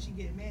friend, but if she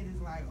get mad,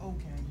 it's like,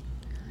 okay.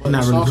 But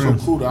it's also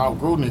cool to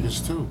outgrow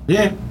niggas too.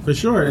 Yeah, for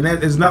sure. And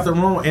there's nothing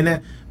wrong. And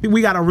that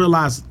we gotta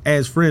realize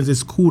as friends,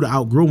 it's cool to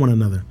outgrow one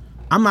another.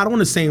 I'm not on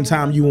the same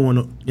time you on.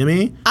 You know what I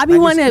mean? I be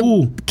wanting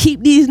to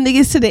keep these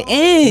niggas to the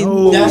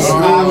end. That's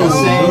what I was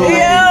saying.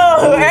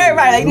 Yo,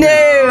 everybody like,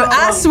 no.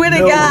 I swear to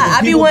God,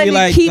 I be wanting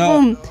to keep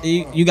them.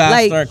 You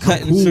gotta start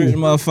cutting certain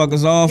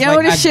motherfuckers off. Yo,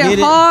 this shit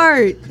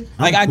hard.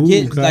 Like I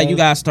get, like you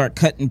gotta start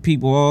cutting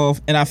people off,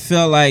 and I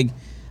feel like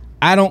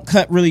I don't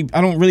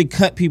really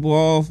cut people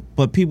off,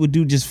 but people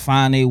do just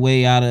find their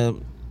way out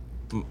of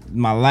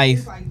my life.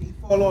 It's like they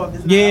fall off.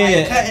 It's not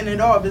like cutting it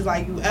off. It's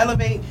like you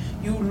elevate,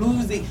 you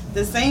lose it.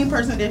 The same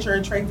person that you're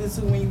attracted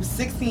to when you're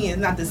 16 is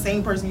not the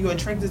same person you're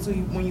attracted to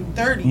when you're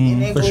 30.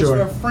 And that goes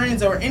for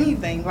friends or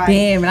anything. Like,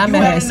 damn, and I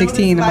met her at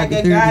 16. Like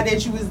a guy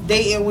that you was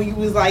dating when you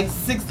was like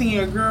 16,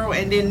 a girl,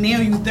 and then now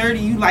you 30,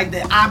 you like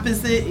the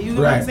opposite. You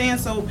know what I'm saying?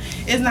 So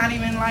it's not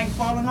even like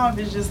falling off.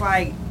 It's just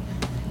like,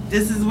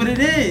 this is what it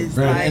is.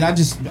 Right. Like,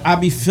 and I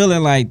be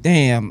feeling like,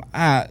 damn,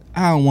 I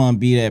don't want to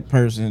be that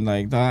person.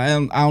 Like, I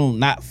don't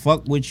not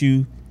fuck with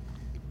you,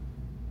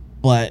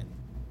 but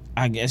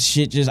I guess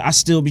shit I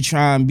still be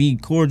trying to be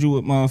cordial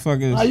with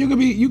motherfuckers. You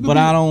could but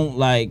I don't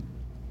like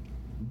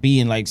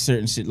being like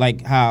certain shit,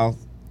 like how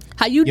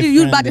you do.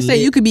 You about to say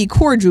you could be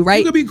cordial, right?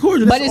 You could be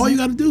cordial. But all you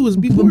got to do is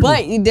be cordial.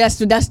 But that's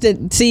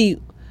the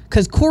see.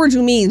 Because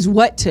cordial means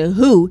what to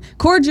who?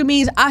 Cordial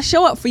means I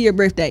show up for your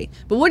birthday.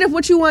 But what if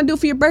what you want to do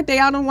for your birthday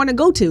I don't want to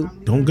go to?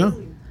 Don't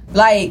go.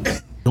 Like,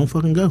 don't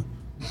fucking go.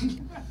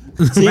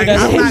 See, like,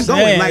 I'm not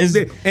going.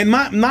 Like, and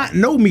not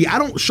know me. I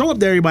don't show up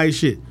to everybody's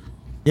shit. You know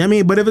what I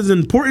mean? But if it's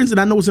important and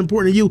I know it's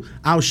important to you,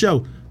 I'll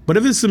show. But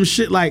if it's some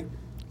shit like,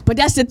 but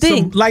that's the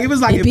thing. Like if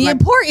it's like, it'd be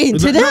important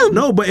to them.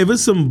 No, but if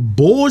it's some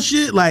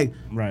bullshit like,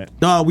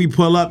 dog, we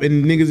pull up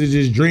and niggas is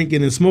just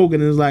drinking and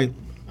smoking, and it's like,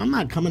 I'm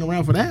not coming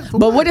around for that.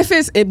 But what if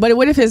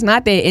it's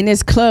not that? In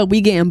this club, we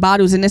getting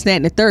bottles and this, that,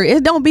 and the third.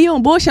 It don't be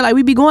on bullshit. Like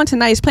we be going to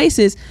nice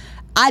places.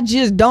 I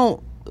just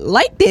don't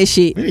like that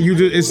shit. Yeah,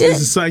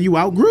 it's something you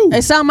outgrew.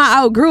 It's something I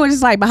outgrew. It's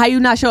just like, but how you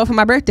not show up for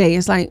my birthday?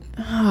 It's like,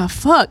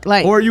 fuck.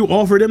 Like, or you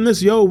offer them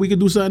this, yo, we could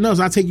do something else.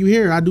 I take you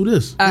here. I do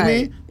this. I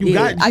mean,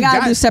 I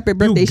gotta do separate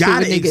birthday shit. You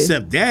gotta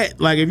accept that.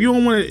 Like if you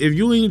don't want to, if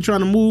you ain't trying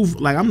to move,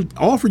 like I'm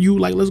offer you,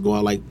 like let's go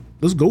out, like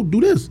let's go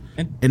do this.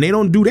 And they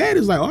don't do that.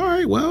 It's like, all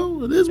right,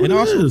 well, it is what it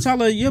is. And also tell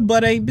her your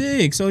butt ain't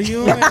big, so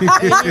you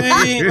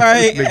ain't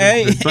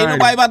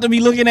nobody about to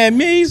be looking at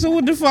me. So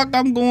what the fuck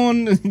I'm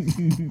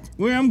going?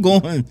 Where I'm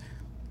going?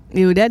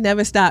 Yo, that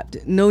never stopped.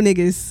 No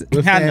niggas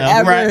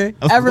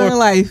ever in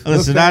life.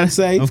 Listen, I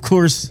say, of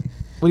course.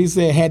 What he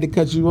said had to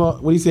cut you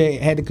off. What he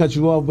said had to cut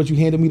you off, but you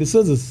handed me the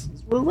scissors.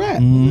 It's real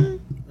rap.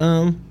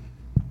 Mm-hmm.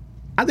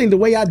 I think the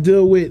way I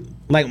deal with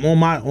like on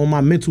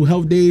my mental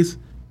health days,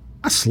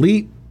 I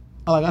sleep.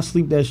 I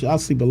sleep that shit. I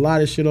sleep a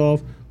lot of shit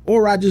off,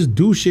 or I just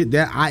do shit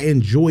that I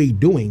enjoy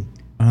doing.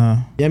 You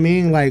know what I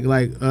mean? Like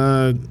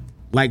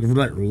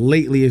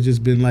lately, it's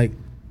just been like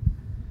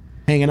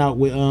hanging out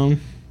with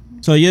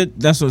So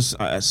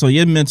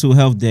your mental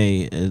health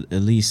day at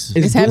least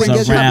it's doing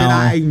something that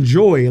I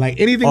enjoy. Like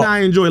anything I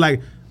enjoy.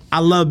 Like I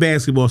love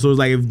basketball, so it's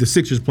like if the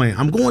Sixers playing,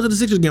 I'm going to the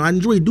Sixers game. I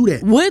enjoy do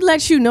that. What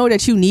lets you know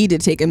that you need to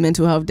take a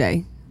mental health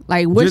day?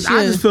 Like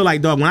I just feel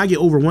like, dog, when I get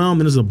overwhelmed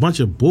and there's a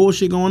bunch of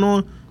bullshit going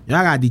on,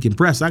 I gotta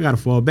decompress. I gotta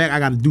fall back. I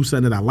gotta do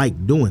something that I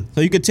like doing.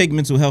 So you could take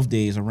mental health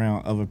days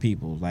around other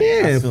people. Like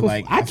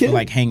I feel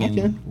like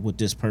hanging with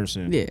this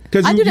person. Yeah,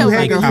 because you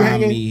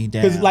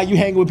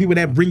hang with people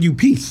that bring you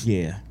peace. Yeah,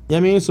 you know what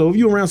I mean. So if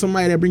you're around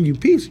somebody that bring you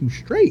peace, you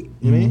straight.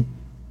 You know what I mean?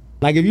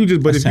 Like if you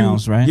just, but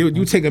if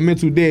you take a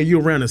mental day,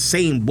 you're around the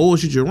same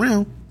bullshit you're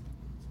around.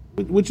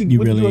 What did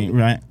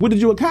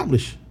you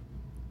accomplish?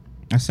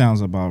 That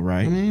sounds about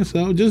right. I mean,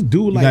 so just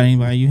do you like. Got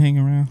anybody you hang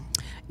around?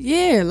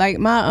 Yeah, like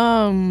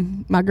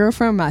my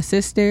girlfriend, my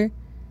sister.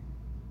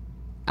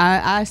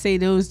 I say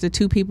those the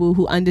two people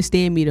who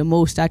understand me the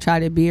most. I try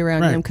to be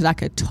around them because I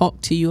could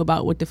talk to you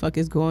about what the fuck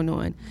is going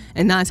on.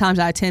 And 9 times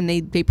out of 10,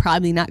 they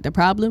probably not the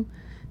problem.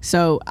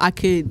 So I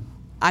could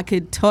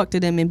talk to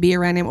them and be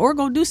around them or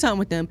go do something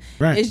with them.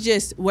 Right. It's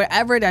just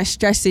wherever that's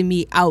stressing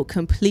me out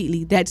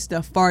completely, that's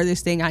the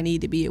farthest thing I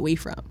need to be away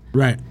from.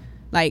 Right.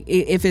 Like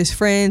if it's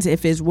friends,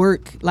 if it's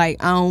work, like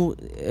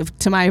if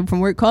somebody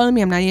from work calling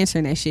me, I'm not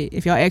answering that shit.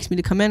 If y'all ask me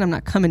to come in, I'm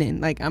not coming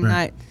in. Like I'm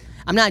not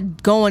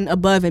going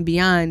above and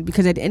beyond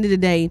because at the end of the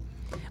day,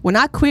 when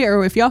I quit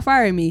or if y'all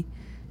fire me,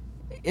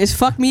 it's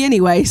fuck me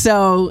anyway.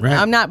 So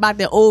I'm not about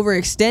to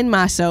overextend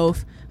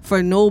myself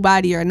for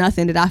nobody or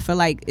nothing that I feel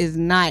like is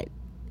not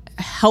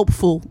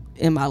helpful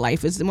in my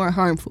life. It's more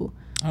harmful.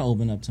 I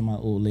open up to my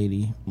old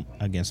lady,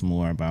 I guess,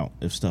 more about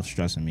if stuff's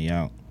stressing me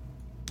out.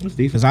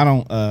 Because I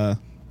don't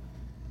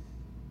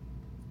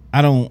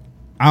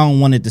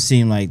want it to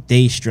seem like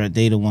they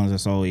the ones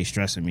that's always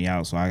stressing me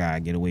out, so I gotta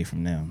get away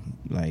from them.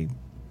 Like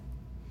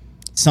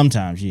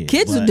sometimes, yeah.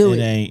 Kids will do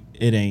it.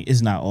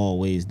 It's not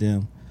always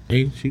them.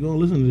 Hey, she gonna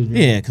listen to this.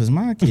 Man. Yeah, because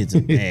my kids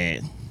are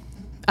bad.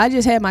 I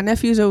just had my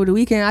nephews over the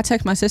weekend. I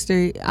text my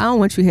sister, I don't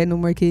want you to have no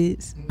more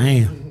kids.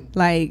 Damn.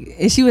 Like,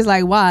 and she was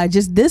like, why?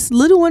 Just this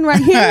little one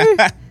right here?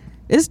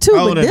 It's 2,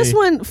 but this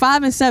one,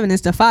 5 and 7,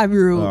 is the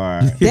 5-year-old.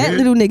 Right. That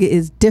little nigga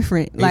is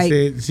different. Like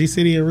she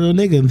said he a real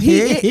nigga.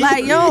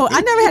 Like, yo,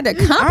 I never had to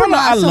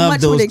compromise so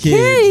much with a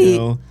kid.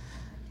 Yo.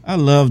 I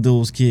love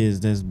those kids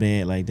that's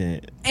bad like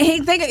that.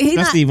 And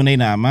especially when they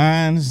not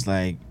mine. It's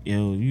like,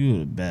 yo, you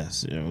the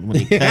best. Yo. When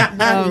they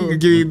cut, you can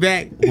give me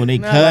back. When they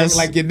cuss,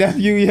 like your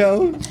nephew,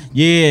 yo.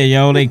 Yeah,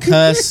 yo, they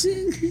cuss.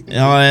 Oh,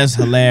 that's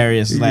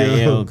hilarious. Like,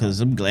 yo,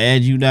 because I'm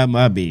glad you not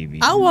my baby.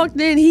 I walked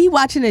in, he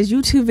watching his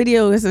YouTube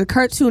video. It's a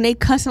cartoon. They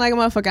cussing like a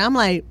motherfucker. I'm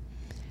like,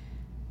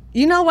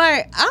 you know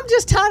what? I'm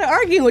just tired of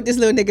arguing with this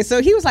little nigga. So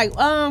he was like,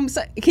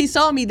 so he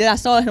saw me that I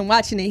saw him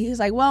watching it. He was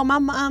like, well, my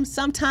mom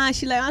sometimes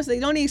she like, honestly,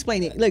 don't even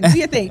explain it. Look, do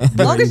your thing. As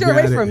long as you're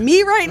away from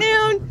me right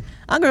now,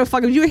 I'm gonna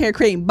fuck if you in here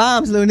creating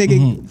bombs, little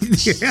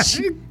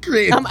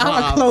nigga. I'm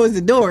gonna close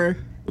the door.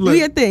 Look, do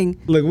your thing.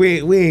 Look,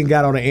 we ain't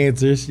got all the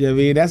answers. You know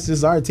what I mean? That's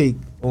just our take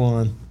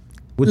on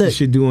what you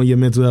should do on your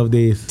mental health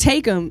days.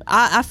 Take them.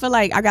 I feel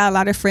like I got a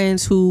lot of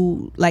friends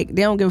who, like,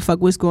 they don't give a fuck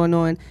what's going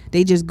on.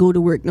 They just go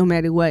to work no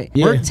matter what.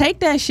 Yeah. Work, take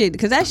that shit.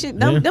 Because that shit,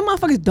 them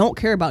motherfuckers don't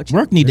care about you.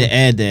 Work need to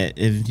add that.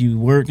 If you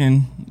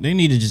working, they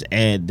need to just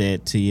add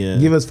that to your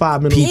give us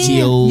 5 minutes.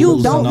 PTO.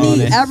 You don't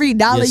need every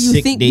dollar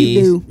you think days.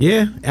 You do.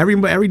 Yeah. Every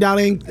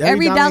dollar ain't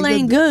every dollar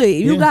ain't good.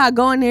 You gotta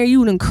go in there,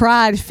 you done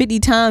cried 50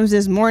 times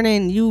this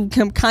morning. You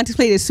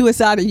contemplated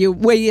suicide on your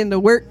way into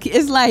work.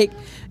 It's like,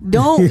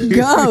 don't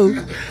go.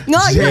 No,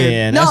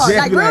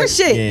 like real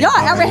shit. Yeah,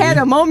 y'all ever had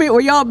a moment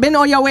where y'all been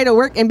on your way to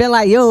work and been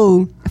like,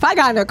 yo, if I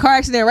got in a car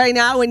accident right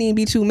now, I wouldn't even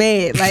be too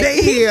mad. Like,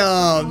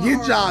 damn,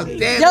 you John,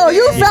 damn. Yo,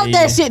 you felt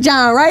that shit,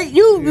 John, right?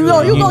 You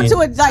go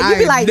to it like you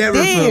be like,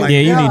 damn. Like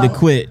you need to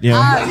quit. Yo,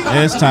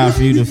 it's time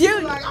for you to.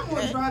 You like, I'm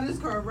gonna drive this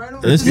car right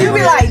over. You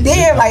be like,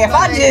 damn, like if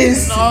I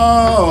just,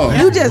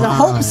 you just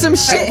hope some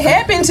shit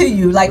happened to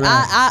you. Like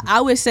I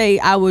would say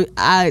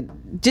I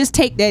just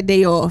take that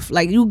day off.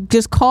 Like, you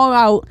just call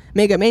out,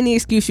 make up any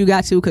excuse you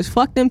got to, because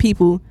fuck them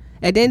people.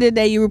 At the end of the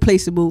day, you're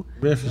replaceable.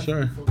 Yeah, for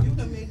sure. You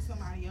can make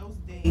somebody else's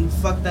day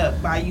fucked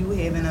up by you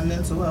having a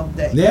mental health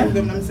day. Yeah. You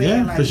know what I'm saying?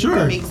 Yeah, like, for sure. You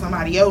can make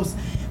somebody else,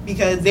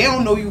 because they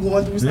don't know you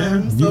going through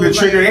something. Yeah.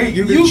 So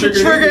you can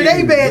trigger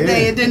their bad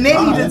day, and then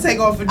they need to take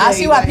off a day. I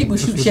see why people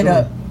shoot shit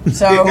up.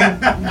 So,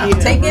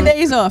 take your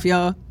days off,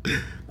 y'all. All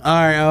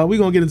right, we're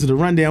going to get into the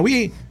rundown.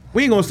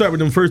 We ain't gonna start with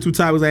them first 2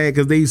 topics I had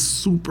because they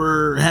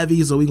super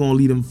heavy, so we gonna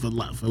leave them for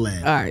last. All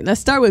right,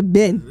 let's start with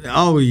Ben.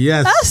 Oh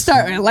yes, I'll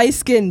start with light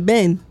skinned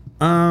Ben.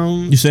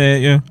 You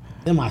sad? Yeah.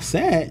 Am I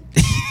sad?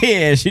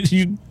 Yeah,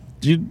 you.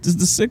 It's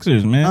the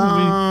Sixers,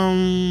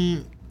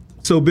 man.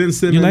 So Ben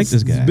Simmons, you like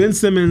this guy? Ben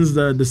Simmons,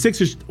 the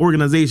Sixers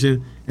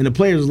organization, and the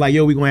players was like,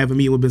 "Yo, we gonna have a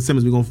meeting with Ben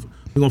Simmons. We gonna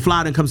fly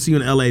out and come see you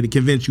in LA to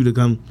convince you to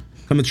come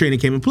to training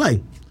camp and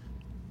play."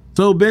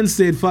 So Ben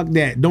said, "Fuck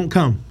that, don't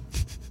come."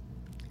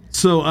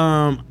 So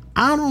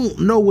I don't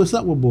know what's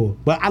up with Bull,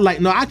 but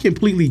I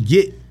completely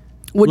get.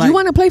 Would you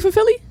want to play for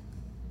Philly?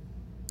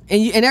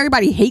 And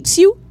everybody hates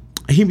you?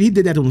 He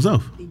did that to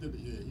himself.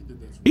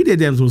 He did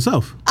that to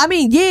himself. I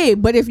mean, yeah,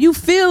 but if you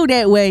feel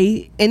that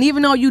way, and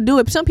even though you do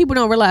it, some people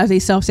don't realize they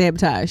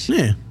self-sabotage.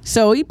 Yeah.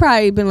 So he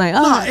probably been like,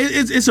 oh. No,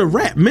 it's a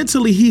wrap.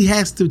 Mentally, he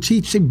has to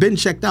cheat. He been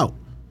checked out.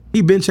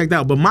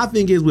 But my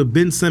thing is with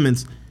Ben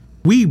Simmons,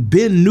 we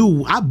been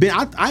knew. I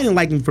didn't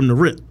like him from the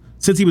rip.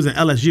 Since he was in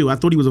LSU, I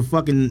thought he was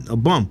a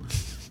bum.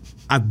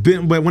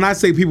 But when I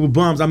say people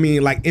bums, I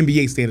mean like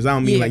NBA standards. I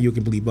don't mean like you a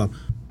complete bum.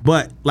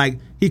 But like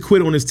he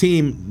quit on his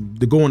team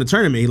to go on the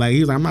tournament. He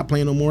was like, I'm not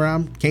playing no more.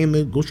 I came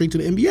to go straight to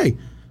the NBA.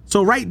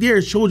 So right there,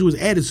 it showed you his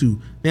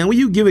attitude. Now, when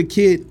you give a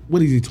kid,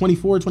 what is he,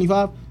 24,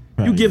 25?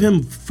 Right. You give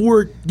him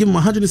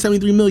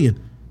 $173 million.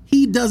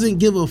 He doesn't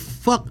give a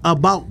fuck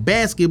about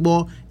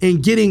basketball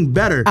and getting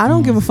better. I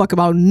don't give a fuck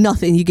about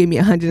nothing. You give me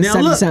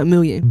 170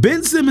 million.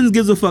 Ben Simmons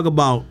gives a fuck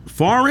about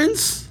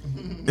foreigners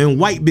and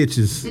white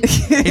bitches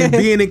and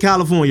being in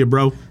California,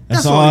 bro.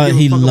 That's all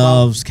he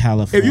loves,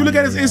 California. If you look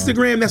at his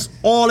Instagram, that's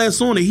all that's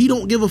on it. He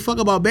don't give a fuck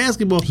about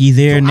basketball. He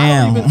there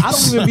now. I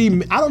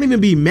don't even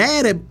be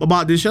mad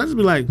about this shit. I just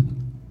be like,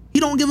 he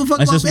don't give a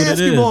fuck about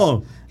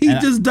basketball. He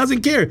just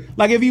doesn't care.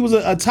 Like if he was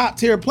a top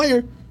tier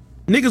player,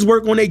 niggas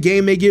work on their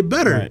game, they get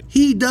better. Right.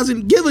 He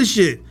doesn't give a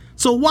shit.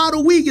 So why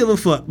do we give a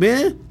fuck,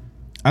 man?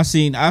 I've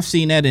seen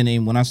that in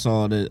him when I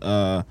saw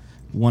the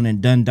One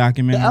and Done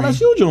documentary. The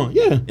LSU joint,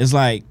 yeah. It's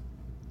like,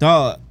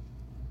 dog.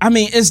 I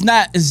mean, it's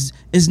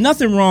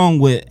nothing wrong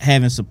with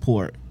having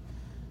support,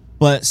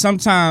 but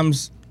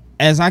sometimes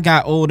as I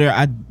got older,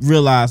 I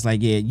realized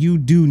like, yeah, you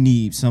do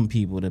need some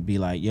people to be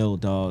like, yo,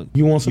 dog,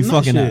 you want some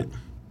fucking shit.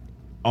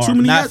 Up, or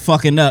not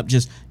fucking up.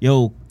 Just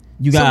yo,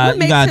 you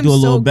gotta do a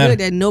little better. Good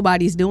that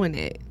nobody's doing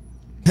it.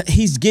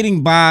 He's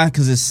getting by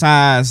because his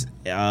size,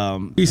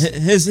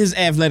 his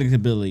athletic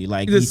ability.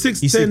 Like he's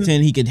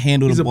 6'10", he could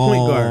handle the ball,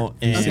 point guard.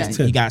 And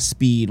he got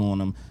speed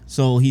on him.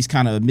 So he's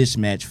kind of a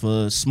mismatch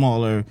for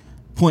smaller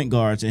point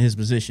guards in his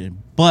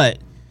position. But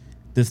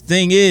the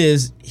thing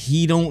is,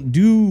 he don't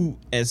do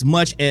as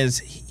much as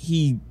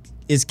he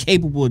is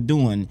capable of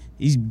doing.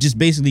 He's just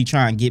basically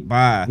trying to get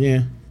by.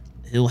 Yeah,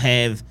 he'll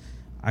have.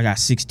 I got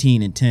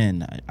 16 and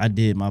 10. I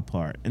did my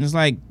part, and it's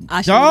like,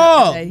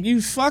 dog,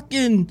 you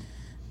fucking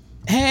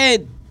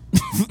had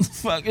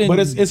fucking. But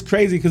it's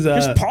crazy because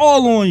there's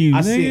Paul on you.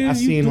 I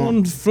seen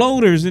on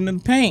floaters in the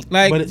paint.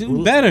 Like,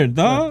 do better,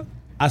 dog.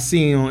 I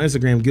seen on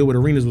Instagram, Gilbert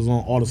Arenas was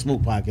on All the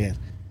Smoke podcast,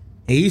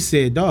 and he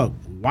said, dog,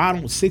 why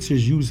don't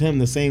Sixers use him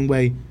the same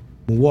way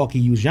Milwaukee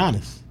used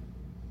Giannis?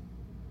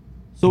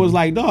 So it's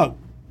like, dog,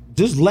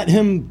 just let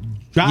him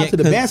drive to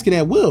the basket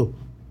at will.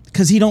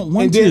 Because he don't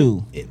want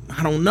to.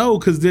 I don't know,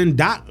 because then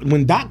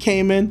when Doc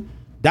came in,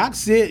 Doc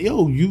said,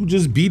 yo, you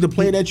just be the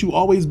player that you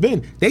always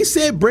been. They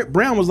said Brett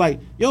Brown was like,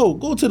 yo,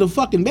 go to the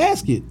fucking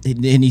basket.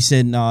 And he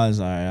said, no, it's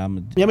all right. I'm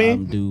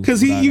do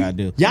because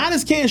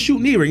Giannis can't shoot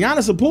neither.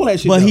 Giannis will pull that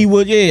shit. But he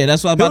would,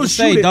 that's what I'm about to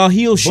say. Dog,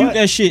 he'll shoot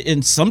that shit,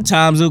 and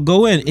sometimes it'll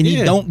go in, and he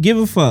don't give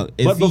a fuck.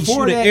 If he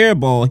shoot an air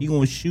ball, he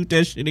gonna shoot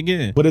that shit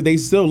again. But if they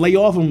still lay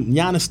off him,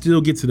 Giannis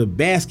still get to the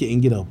basket and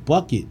get a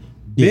bucket.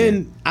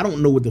 Then I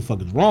don't know what the fuck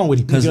is wrong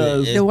with him because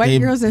the white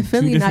girls in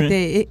Philly not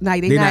that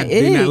like they not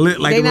lit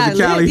like they not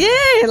lit.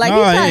 Yeah, like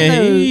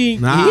he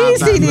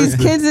see these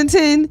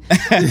Kensington.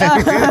 White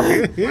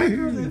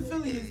girls in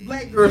Philly is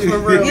black girls for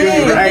real.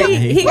 Yeah, right?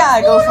 he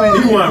gotta go for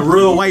it. He want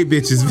real white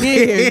bitches.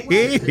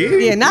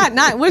 Yeah,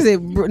 not what is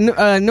it?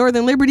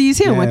 Northern Liberties.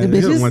 He don't want the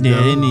bitches.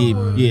 They need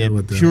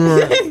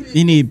pure.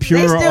 He need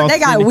pure. They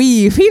got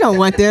weave. He don't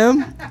want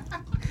them.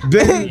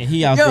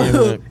 He out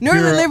there.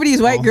 Northern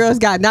Liberty's white girls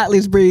got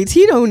knotless braids.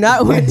 He do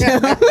not want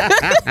them.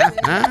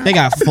 They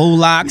got faux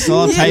locks,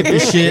 all type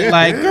of shit.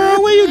 Like,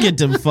 girl, where you get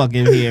them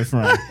fucking hair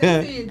from?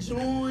 Dog, he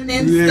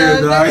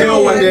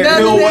don't want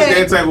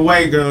that type of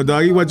white girl,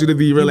 dog. He wants you to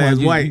be real ass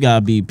white. You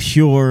gotta be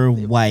pure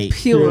white,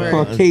 pure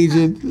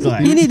Caucasian.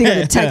 You need to go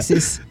to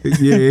Texas.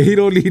 Yeah, he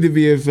don't need to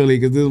be in Philly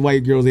because this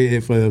white girls ain't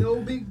it for him. No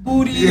big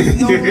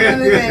booties, no none of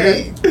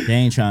that. They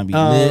ain't trying to be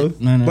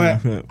lit.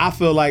 But I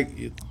feel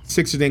like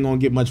Sixers ain't gonna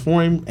get much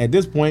for him at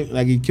this point.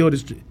 Like he killed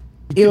his.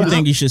 You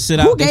think he should sit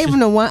out? Who gave him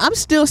the one? I'm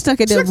still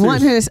stuck at the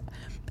 100.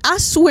 I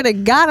swear to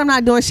God, I'm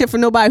not doing shit for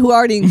nobody who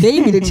already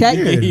gave me the check.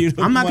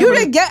 I'm not. You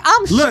didn't get.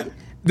 Look,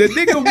 the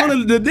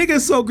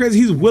nigga's so crazy.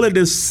 He's willing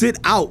to sit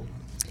out.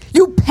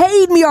 You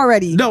paid me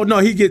already. No,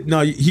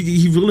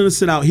 he's willing to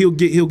sit out. He'll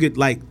get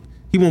like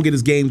he won't get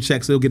his game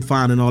checks. So he'll get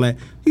fined and all that.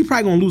 He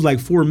probably gonna lose like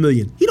 $4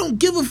 million. He don't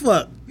give a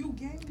fuck.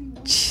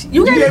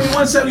 You gave me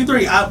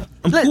 173. I'm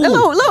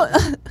cool. Look.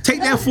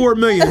 Take that $4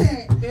 million.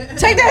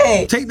 Take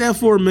that. Take that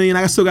 $4 million.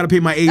 I still got to pay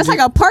my agent. That's like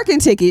a parking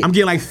ticket. I'm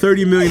getting like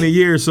 $30 million a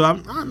year, so I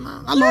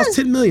lost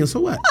 $10 million.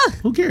 So what?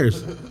 Who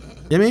cares? You know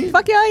what I mean?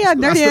 Fuck y'all,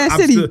 dirty ass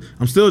city.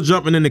 I'm still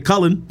jumping in the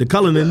Cullinan.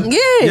 Yeah.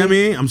 You know what I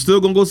mean? I'm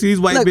still gonna go see these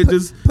white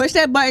bitches. Push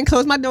that button,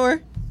 close my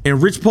door.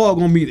 And Rich Paul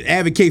gonna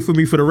advocate for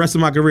me for the rest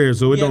of my career,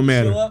 so it don't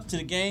matter. Show up to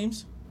the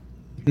games.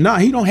 No,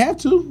 he don't have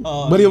to,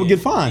 but he'll get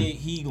fined.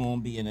 He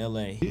gonna be in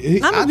LA. I'm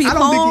gonna be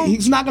home. Think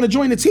he's not gonna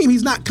join the team.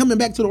 He's not coming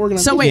back to the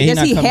organization. So wait, does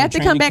he have to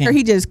come back or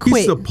he just quit?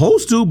 He's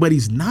supposed to, but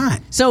he's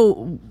not.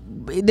 So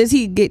does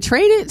he get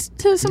traded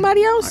to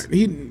somebody else?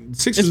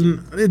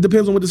 It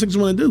depends on what the Sixers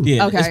want to do.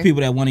 Yeah, there's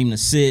people that want him to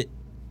sit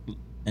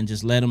and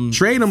just let him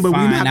trade him, but we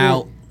not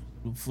out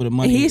for the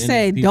money. He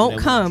said, "Don't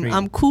come.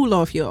 I'm cool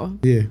off y'all."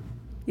 Yeah.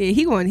 Yeah,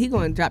 he going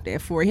to drop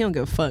that 4. He don't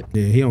give a fuck.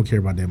 Yeah, he don't care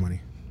about that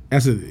money.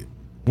 That's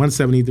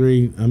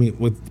 173. I mean,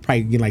 with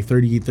probably getting like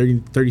 30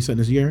 something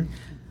this year.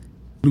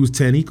 Lose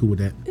 10. He cool with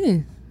that.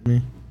 Yeah.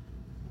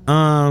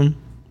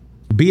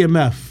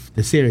 BMF,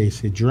 the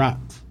series, it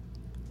dropped.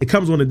 It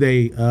comes on the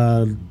day.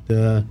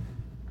 The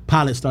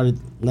pilot started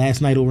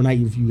last night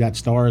overnight. If you got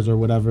Stars or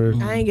whatever,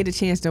 I ain't get a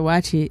chance to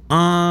watch it.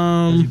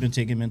 You been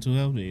taking mental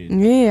health?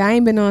 Yeah, I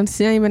ain't been on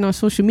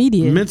social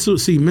media.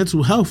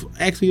 Mental health.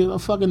 Actually, I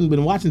fucking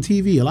been watching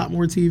TV, a lot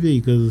more TV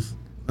because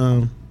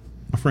my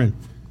friend.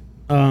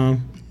 But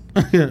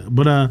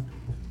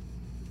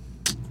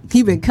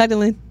he been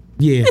cuddling.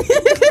 Yeah.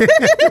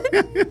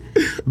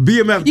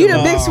 BMF. You the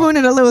big spoon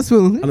or the little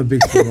spoon? I'm a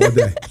big spoon all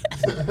day.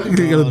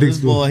 This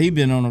boy, he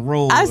been on a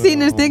roll. I seen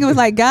this thing. It was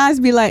like guys.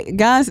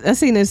 I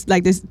seen this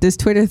this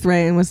Twitter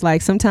thread and was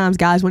like sometimes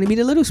guys want to be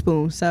the little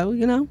spoon. So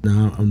you know.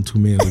 No, I'm too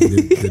manly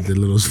the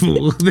little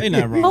spoon. They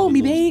not wrong. Hold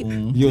me,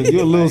 babe. You're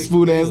a little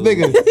spoon ass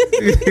nigga.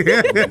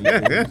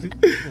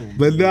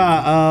 But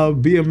nah,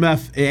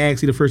 BMF.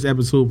 Actually, the first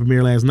episode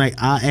premiered last night.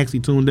 I actually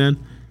tuned in.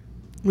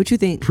 What you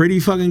think? Pretty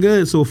fucking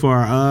good so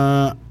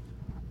far.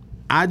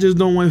 I just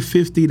don't want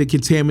 50 to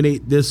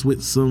contaminate this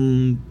with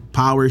some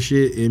power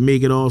shit and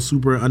make it all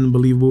super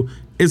unbelievable.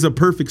 It's a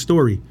perfect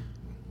story.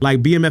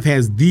 Like BMF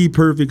has the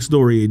perfect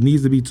story. It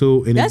needs to be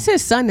told. And that's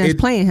his son that's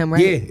playing him,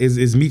 right? Yeah,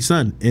 it's Meech's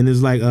son, and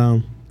it's like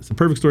it's a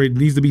perfect story. It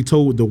needs to be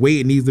told the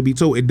way it needs to be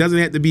told. It doesn't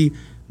have to be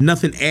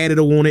nothing added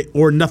on it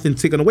or nothing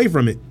taken away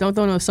from it. Don't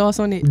throw no sauce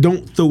on it.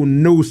 Don't throw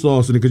no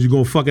sauce on it because you're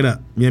gonna fuck it up.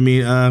 You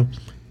know what I mean?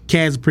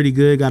 Kaz pretty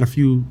good. Got a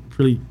few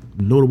pretty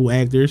notable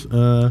actors.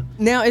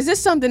 Now, is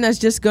this something that's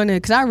just gonna?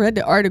 Because I read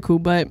the article,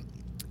 but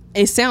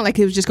it sounded like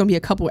it was just gonna be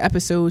a couple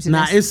episodes.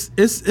 Nah, it's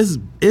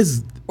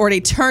or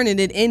they turning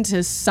it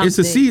into something. It's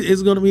a season.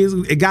 It's gonna be.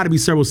 It got to be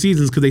several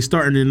seasons because they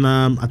starting in.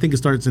 I think it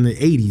starts in the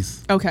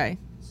 80s. Okay.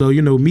 So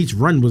you know, Meech's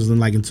run was in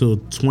like until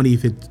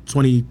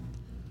 2020,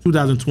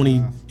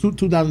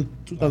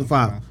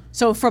 2005.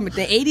 So from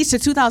the 80s to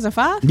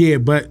 2005. Yeah,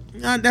 but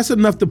that's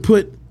enough to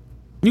put.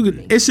 You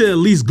can. It should at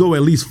least go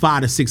at least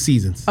 5 to 6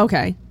 seasons.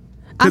 Okay.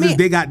 Because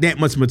they got that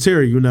much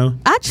material, you know.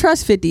 I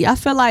trust 50. I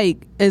feel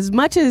like as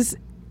much as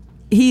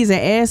he's an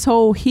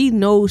asshole, he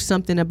knows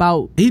something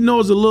about. He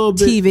knows a little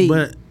bit, TV.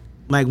 But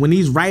like when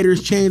these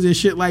writers change and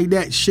shit like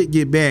that, shit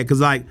get bad.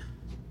 Because like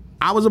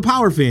I was a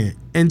Power fan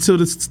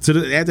until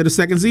after the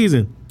second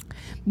season.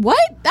 What?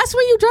 That's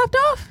when you dropped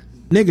off?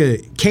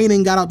 Nigga,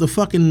 Kanan got out the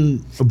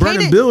fucking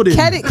burning building.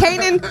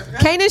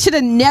 Kanan should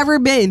have never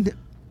been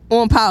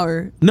on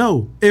Power.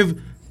 No, if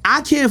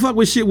I can't fuck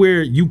with shit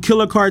where you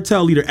kill a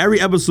cartel leader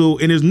every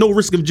episode and there's no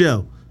risk of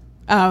jail.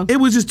 Oh, it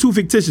was just too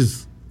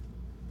fictitious.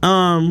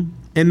 And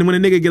then when a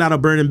nigga get out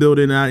of burning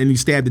building and he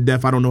stabbed to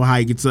death, I don't know how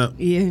he gets up.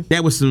 Yeah,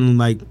 that was some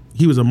like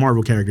he was a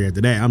Marvel character after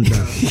that. I'm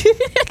done.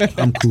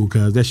 I'm cool,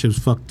 cause that shit was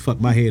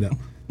fucked my head up.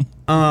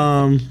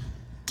 I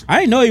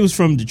didn't know he was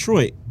from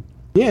Detroit.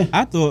 Yeah,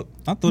 I thought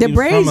the he was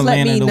Braves from let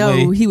Atlanta. me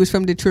know he was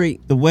from Detroit.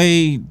 The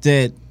way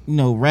that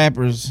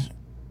rappers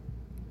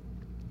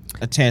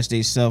attach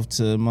themselves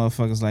to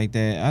motherfuckers like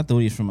that, I thought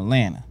he was from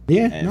Atlanta.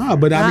 Yeah,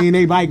 but I mean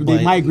they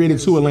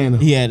migrated to Atlanta.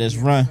 He had his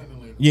run.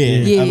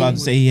 Yeah, I'm about to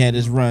say he had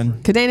his run.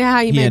 Cause they know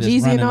how you met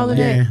Jeezy and all of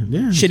that.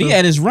 Yeah. Shit, he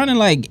had his run in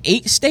like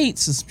 8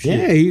 states. Or some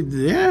shit.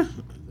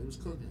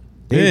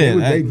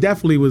 They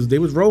definitely was. They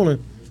was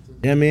rolling.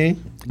 Yeah, I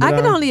mean, I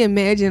can only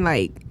imagine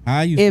like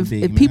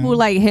if people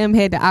like him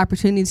had the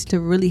opportunities to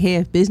really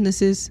have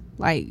businesses,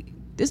 like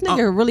this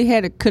nigga really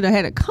could have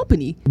had a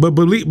company. But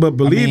believe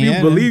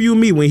you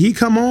me, when he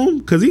come home,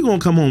 because he gonna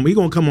come home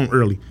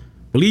early.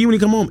 Believe you, when he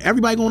come home,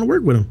 everybody going to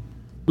work with him.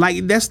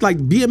 Like that's like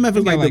BMF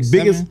is like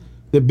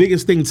the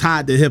biggest thing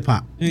tied to hip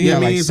hop. You know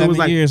what I mean? So it's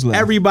like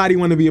everybody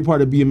want to be a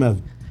part of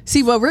BMF.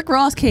 See, well, Rick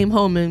Ross came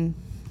home and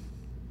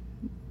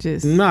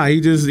just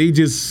he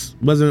just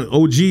wasn't.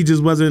 OG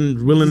just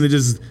wasn't willing to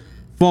just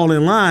fall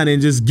in line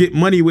and just get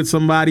money with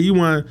somebody. You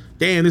want,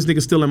 damn, this nigga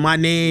stealing my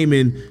name,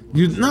 and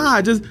you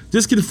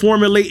just can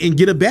formulate and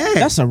get a bag.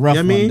 That's a rough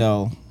one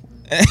though.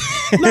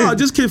 No,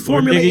 just can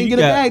formulate and get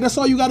a bag. That's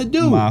all you got to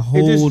do. My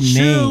whole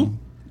name.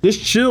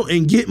 Just chill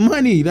and get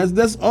money.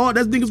 That's all.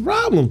 That's nigga's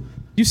problem.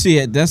 You see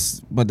it.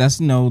 That's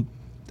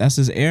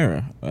his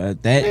era.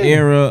 That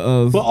era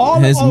of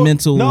his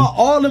mental. No,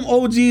 all them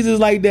OGs is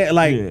like that.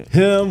 Like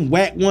him,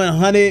 Wack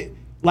 100.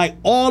 Like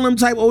all them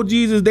type OGs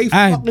is they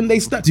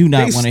stuck. Do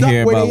not want to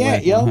hear about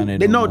Wack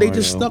 100. They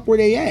just stuck where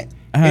they at.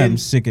 I'm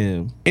sick of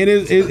him. And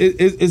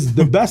it's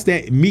the best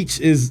that Meech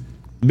is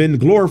been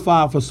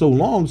glorified for so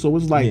long. So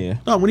it's like,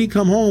 when he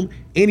come home,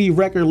 any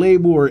record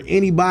label or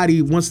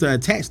anybody wants to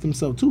attach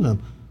themselves to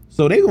him.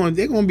 So they're gonna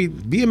be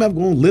BMF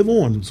gonna live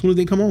on as soon as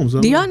they come home.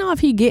 So do y'all know if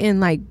he getting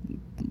like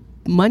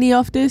money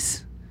off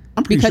this?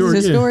 I'm pretty because sure,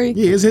 it's his story.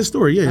 Yeah, it's his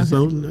story. Yeah, okay.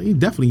 So he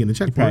definitely getting a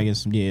check. He probably get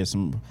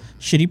some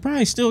shit. He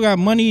probably still got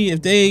money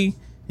if they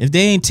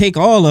ain't take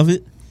all of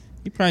it.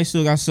 He probably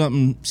still got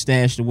something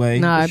stashed away.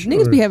 Nah,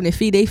 niggas be having to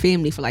feed their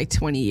family for like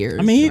 20 years.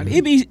 I mean,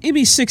 he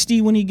be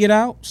 60 when he get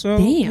out. So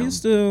damn.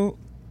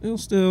 He'll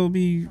still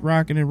be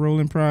rocking and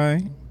rolling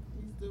Pride.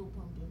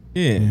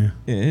 Yeah,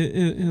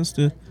 he'll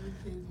still.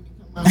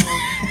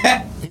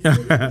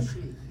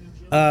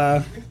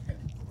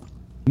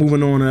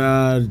 Moving on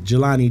to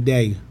Jelani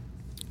Day,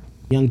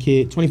 young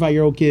kid,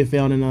 25-year-old kid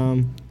found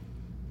in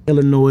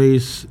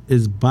Illinois.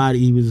 His body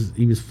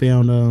he was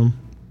found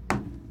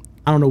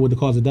I don't know what the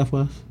cause of death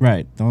was.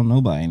 Right. Don't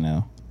nobody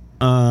know.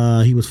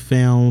 He was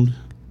found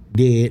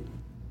dead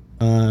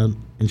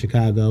in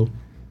Chicago.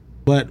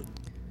 But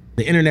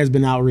the internet's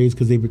been outraged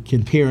because they were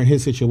comparing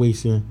his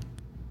situation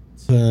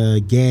to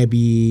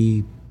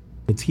Gabby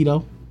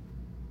Petito.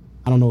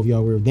 I don't know if y'all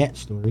aware of that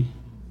story.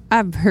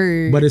 I've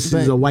heard. But it's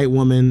a white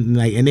woman,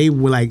 like, and they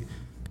were like,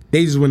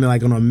 they just went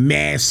like on a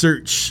mass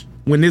search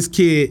when this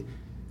kid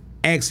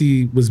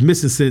actually was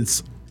missing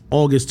since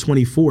August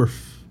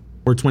 24th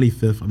or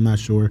 25th. I'm not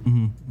sure.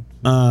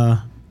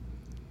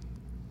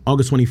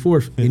 August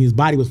 24th, and his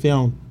body was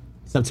found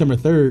September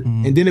 3rd,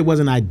 and then it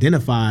wasn't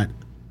identified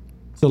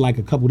till like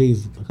a couple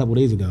days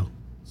ago.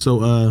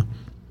 So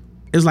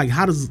it's like,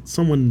 how does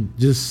someone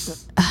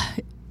just?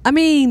 I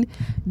mean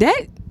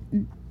that.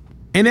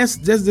 And that's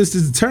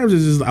the terms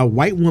is just a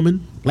white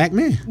woman, black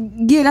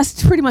man. Yeah,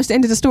 that's pretty much the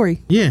end of the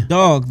story. Yeah,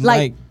 dog.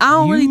 Like I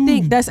don't really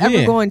think that's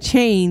ever going to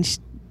change.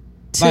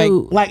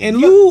 To and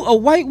you a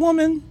white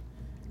woman,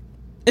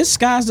 it's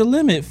sky's the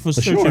limit for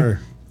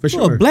sure. For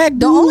sure. A black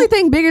dude. The only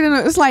thing bigger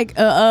than it's like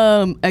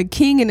a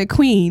king and a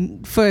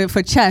queen for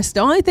chess.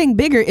 The only thing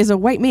bigger is a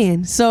white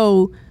man.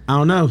 So I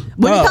don't know.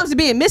 When it comes to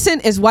being missing,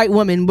 is white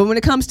woman. But when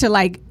it comes to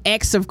like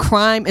acts of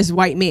crime, is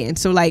white man.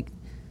 So like,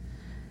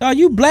 are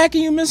you black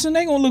and you missing?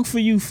 They gonna look for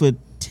you for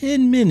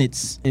 10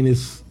 minutes and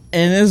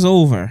it's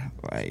over.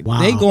 Like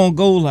they gonna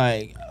go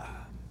like,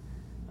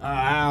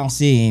 I don't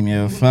see him,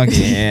 yo. Fuck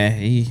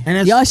it.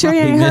 Yeah, y'all sure you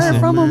ain't heard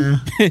from him?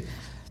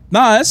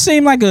 Nah, that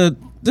seemed like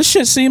this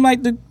shit seemed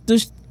like that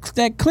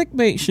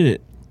clickbait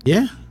shit.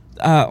 Yeah.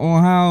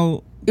 On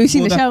how you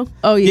seen the show?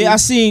 Oh yeah.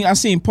 Yeah, I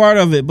seen part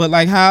of it, but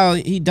like how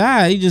he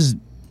died,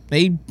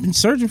 they been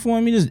searching for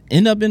him. He just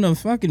end up in a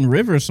fucking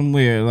river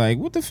somewhere. Like,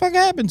 what the fuck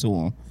happened to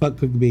him? Fuck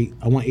clickbait.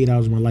 I want 8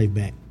 hours of my life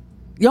back.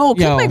 Yo,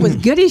 clickbait was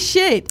good as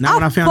shit. Not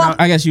when I found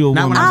out. I guess you were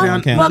one. I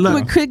fuck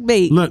with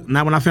clickbait. Look,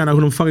 not when I found out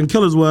who them fucking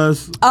killers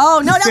was.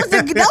 Oh no,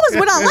 that was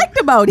what I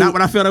liked about it. Not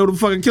when I found out who the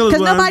fucking killers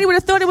was. Because nobody would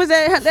have thought it was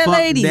that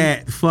lady.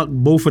 Fuck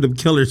both of them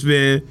killers,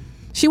 man.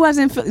 She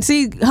wasn't.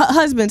 See,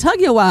 husbands,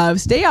 hug your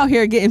wives. They out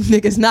here getting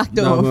niggas knocked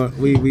off. But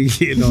we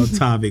getting on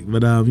topic,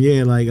 but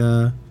yeah, like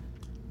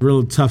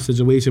real tough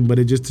situation. But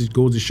it just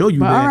goes to show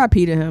you. But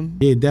R.I.P. to him.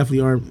 Yeah, definitely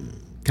aren't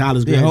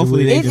college graduates.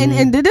 Hopefully,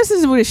 and this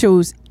is what it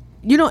shows.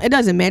 You know, it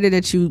doesn't matter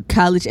that you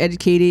college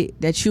educated,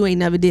 that you ain't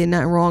never did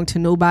nothing wrong to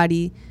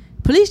nobody.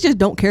 Police just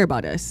don't care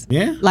about us.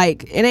 Yeah.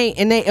 Like it ain't,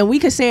 and we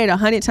could say it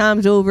 100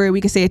 times over.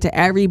 We could say it to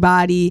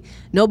everybody.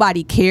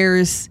 Nobody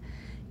cares.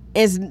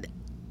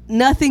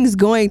 Nothing's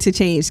going to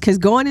change, because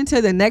going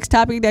into the next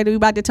topic that we're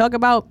about to talk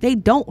about, they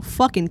don't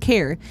fucking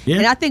care. Yeah.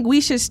 And I think we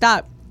should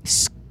stop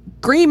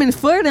screaming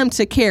for them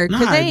to care,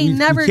 because they ain't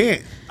never.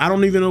 Can't. I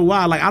don't even know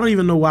why. Like, I don't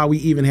even know why we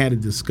even had a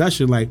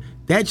discussion. Like,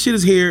 that shit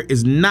is here,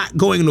 is not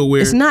going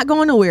nowhere. It's not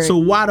going nowhere. So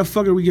why the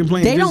fuck are we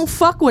complaining? They don't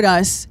fuck with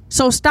us,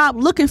 so stop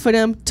looking for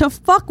them to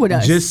fuck with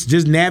us.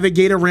 Just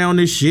navigate around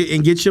this shit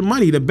and get your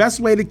money. The best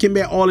way to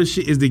combat all this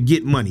shit is to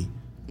get money.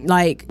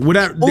 Like,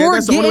 that's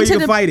the only way you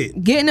can fight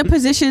it. Get in the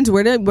positions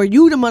where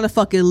you the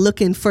motherfucker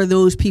looking for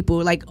those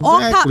people. Like, all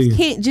cops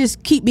can't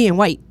just keep being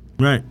white.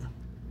 Right.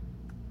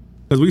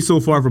 Because we so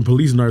far from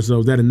policing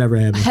ourselves, that'll never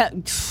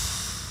happen.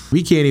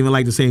 We can't even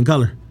like the same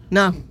color.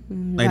 No.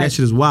 Like, that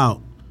shit is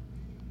wild.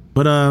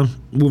 But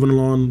moving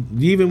along,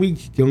 we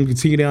gonna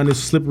continue down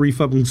this slippery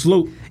fucking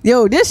slope.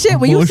 Yo, this shit,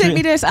 when you sent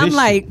me this, I'm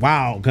like,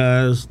 wow,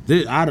 cause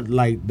I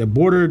like the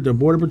border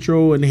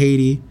patrol in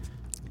Haiti.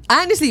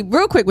 Honestly,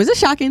 real quick, was it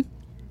shocking?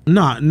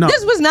 No.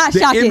 This was not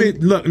shocking.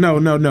 Look,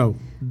 no.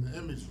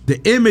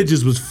 The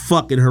images was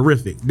fucking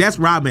horrific. That's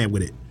where I'm at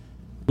with it.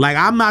 Like,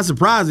 I'm not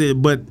surprised at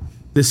it, but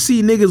to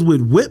see niggas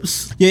with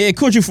whips. Yeah, it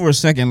caught you for a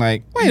second.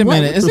 Like, wait a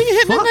minute, is he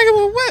hitting that nigga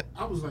with a whip?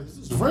 I was like,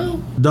 is this real?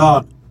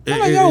 Dog. I'm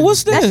like, yo,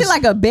 what's this? That shit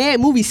like a bad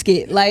movie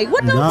skit. Like,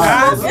 what the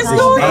fuck is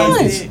going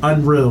on? It's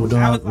unreal,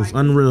 dog. It's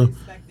unreal.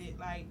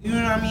 You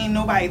know what I mean?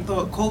 Nobody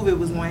thought COVID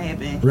was going to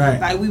happen.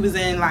 Right. Like, we was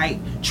in, like,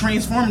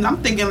 Transformers.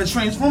 I'm thinking the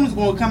Transformers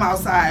going to come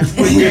outside.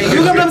 You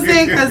know what I'm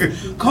saying? Because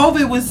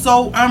COVID was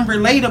so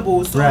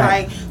unrelatable. So,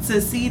 like,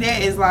 to see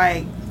that is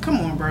like, come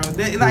on, bro.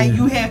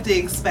 You have to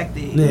expect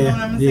it. You know what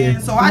I'm saying?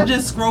 So I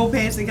just scrolled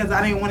past it because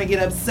I didn't want to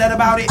get upset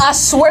about it. I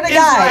swear to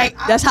God, like,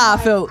 that's how I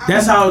felt.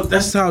 That's how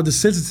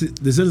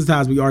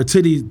desensitized we are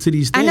to these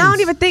things. And I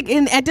don't even think,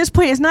 at this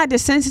point, it's not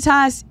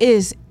desensitized,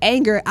 it's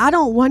anger. I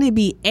don't want to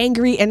be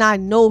angry, and I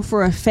know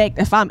for a fact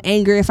if I'm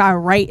angry, if I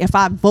write, if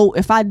I vote,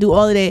 if I do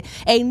all of that,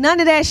 ain't none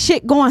of that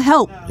shit gonna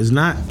help. It's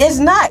not. It's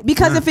not,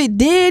 because if it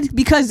did,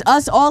 because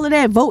us all of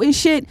that voting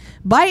shit,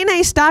 Biden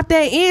ain't stopped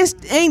that and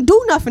ain't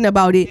do nothing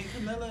about it.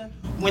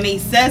 When they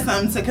said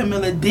something to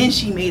Camilla, then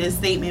she made a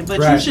statement. But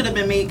you should have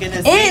been making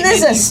a statement. And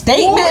it's a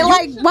statement.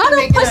 Like, why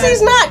the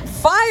pussy's not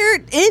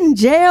fired, in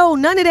jail?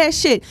 None of that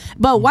shit.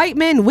 But white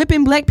men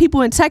whipping black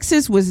people in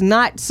Texas was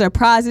not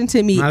surprising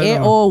to me at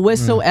all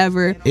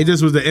whatsoever. It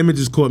just was the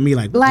images caught me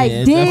like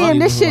damn,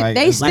 this shit,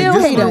 they still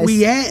hate us.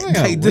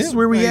 This is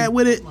where we at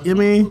with it. You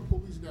know what I mean?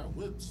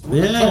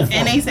 Yeah.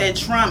 And they said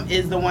Trump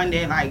is the one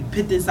that like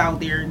put this out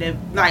there, that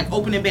like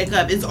open it back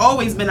up. It's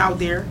always been out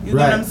there. You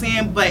know what I'm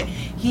saying? But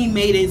he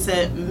made it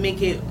to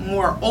make it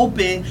more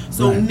open.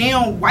 So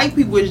now white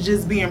people is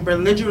just being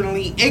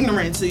belligerently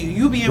ignorant to you.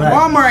 You be in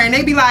Walmart and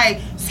they be like,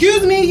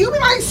 excuse me. You be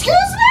like, excuse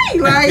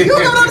me. Like, you know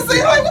what I'm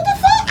saying? Like, what the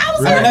fuck? I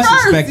was here that's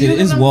first. expected. You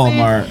know It's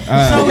Walmart.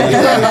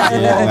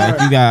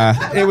 Like you got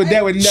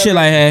shit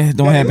like that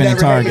don't happen in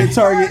Target.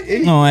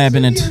 Don't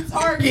happen in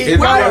Target.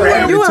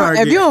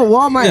 If you in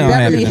Walmart in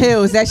Beverly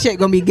Hills, that shit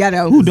gonna be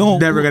ghetto. Who don't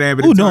never gonna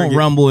happen? Who don't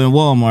rumble in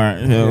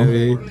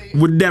Walmart?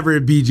 Would never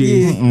at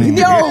BJ's.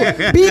 No,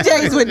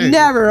 BJ's would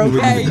never.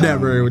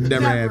 Okay, would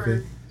never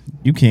happen.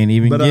 You can't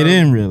even get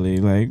in, really.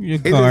 Like your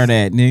car,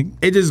 that Nick.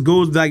 It just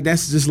goes like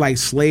that's just like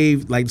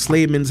slave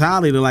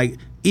mentality. To like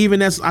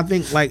even I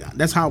think like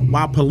that's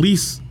why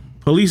police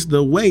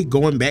the way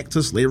going back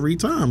to slavery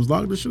times.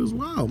 Dog, this shit is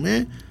wild,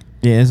 man.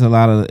 Yeah, there's a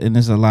lot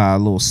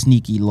of little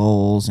sneaky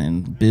laws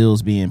and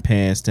bills being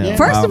passed out.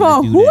 First of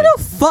all, who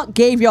the fuck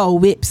gave y'all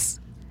whips?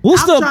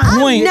 What's the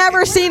point? I've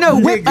never seen a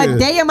whip a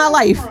day in my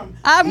life.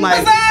 I'm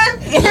like, that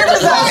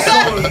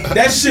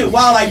shit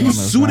wild. Like you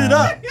suited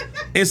up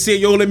and said,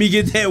 "Yo, let me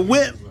get that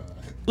whip."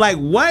 Like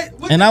what?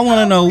 And I want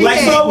to know. Like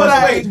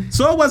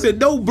so it wasn't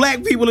no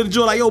black people in the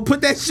joint. Like yo,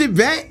 put that shit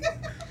back.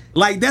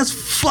 Like that's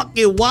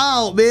fucking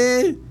wild,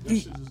 man.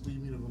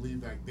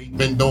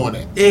 Been doing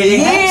it.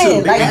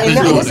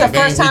 It's the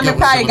first time it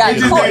probably got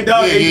caught.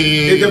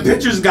 The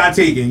pictures got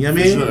taken. You know what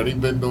I mean? Sure, they've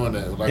been doing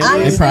that. Like,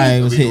 it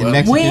probably was hitting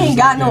Mexicans. We ain't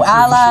got no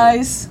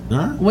allies.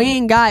 Huh? We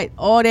ain't got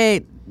all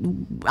that.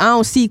 I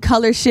don't see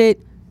color shit.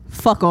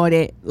 Fuck all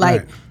that.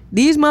 Like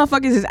these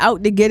motherfuckers is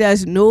out to get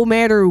us no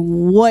matter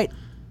what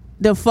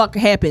the fuck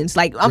happens.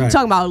 Like I'm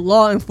talking about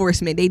law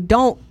enforcement. They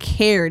don't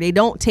care. They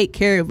don't take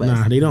care of us.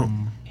 Nah, they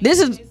don't. This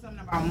is something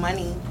about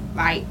money.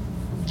 Like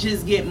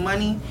just get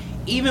money.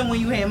 Even when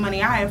you have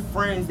money, I have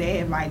friends that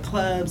have like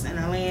clubs in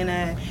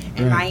Atlanta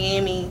and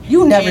Miami.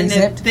 You never and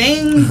zipped. the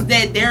things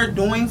that they're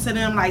doing to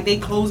them, like they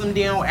close them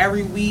down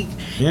every week.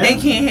 Yeah. They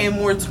can't have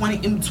more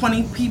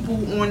 20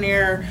 people on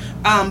their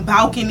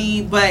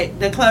balcony, but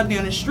the club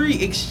down the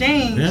street,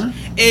 Exchange,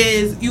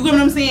 is, you get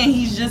what I'm saying?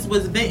 He just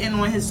was venting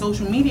on his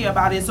social media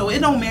about it. So it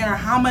don't matter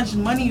how much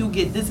money you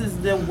get. This is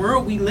the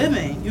world we live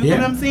in. You get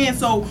what I'm saying?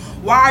 So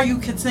why are you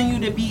continue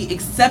to be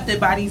accepted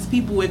by these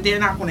people if they're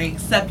not going to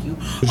accept you?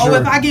 Oh,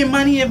 if I get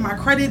money, if my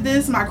credit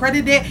this, my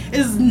credit that,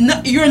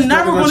 you're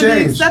never going to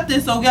be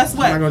accepted. So guess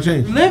what?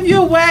 Live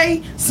your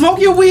way, smoke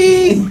your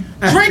weed,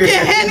 drink your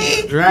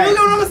Henny. You know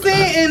what I'm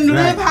saying? And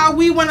live how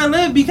we want to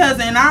live, because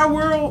in our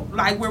world,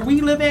 like where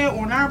we live at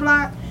on our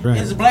block,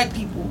 it's black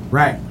people.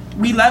 Right.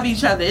 We love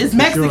each other. It's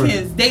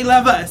Mexicans. They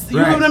love us. You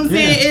know what I'm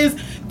saying?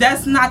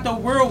 That's not the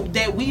world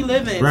that we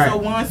live in. So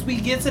once we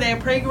get to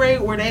that pay grade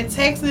or that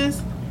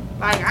Texas,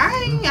 like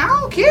I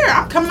don't care.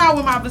 I'm coming out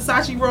with my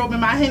Versace robe and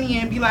my Henny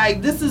and be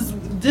like, this is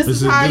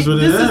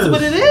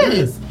what it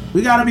is.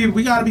 We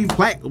gotta be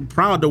black,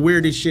 proud to wear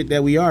this shit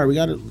that we are. We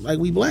gotta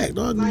we black,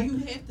 dog. Like you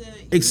have to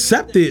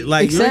accept it.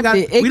 Like accept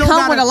it. It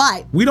come with a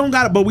lot. We don't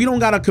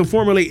gotta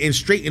conformulate and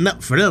straighten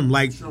up for them.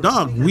 Like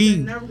dog,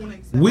 we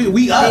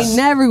us. They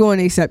never going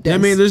to accept us. I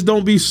mean, just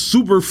don't be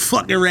super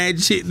fucking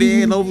rad shit,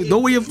 man.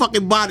 Don't wear your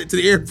fucking bonnet to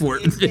the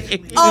airport.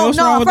 Oh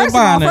no! First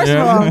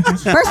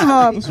of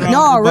all,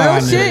 no real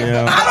shit.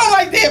 I don't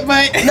like that,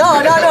 but no.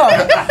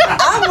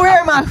 I'm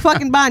wearing my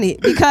fucking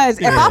bonnet because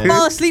if I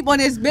fall asleep on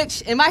this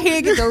bitch and my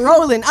hair gets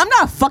rolling, I'm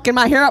not fucking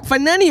my hair up for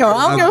none of y'all.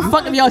 I don't give a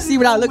fuck if y'all see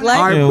what I look like.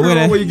 All right, put it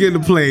on when you get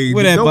in the plane.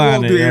 With that don't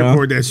bonnet, walk to the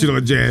airport. That shit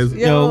on Jazz.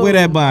 Yo, with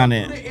that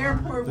bonnet. The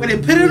airport with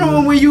it. Put it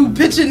on when you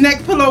put your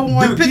neck pillow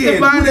on. Put the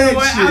bonnet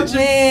on.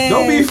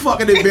 Don't be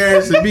fucking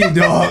embarrassing me,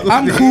 dog.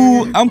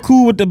 I'm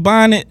cool with the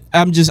bonnet.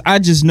 I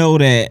just know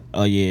that.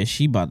 Oh yeah,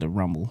 she about to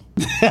rumble.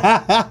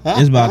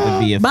 It's about to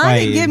be a bonnet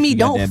fight. Give me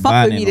don't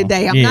fuck with me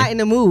today. I'm not in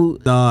the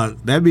mood.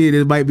 That means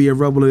it might be a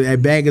rumble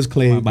at baggage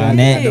claim.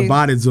 The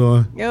bonnets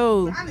on.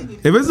 Yo,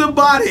 if it's a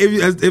bonnet,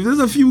 if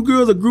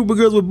there's a group of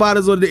girls with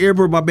bonnets on the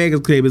airport by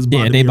baggage claim, it's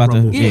bonnet. They about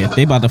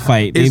to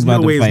fight. They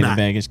about to fight the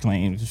baggage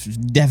claim.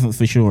 Definitely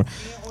for sure.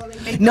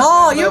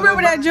 No, you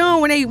remember that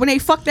June when they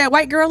fucked that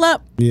white girl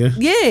up?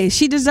 Yeah,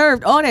 she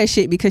deserved all that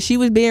shit because she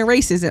was being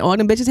racist and all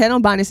them bitches had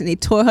on bonnets and they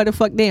tore her the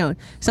fuck down.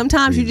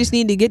 Sometimes you just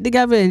need to get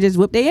together and just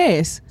whip their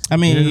ass. I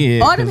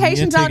mean, all them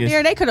Haitians out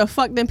there, they could have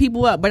fucked them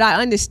people up, but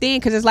I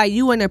understand because it's like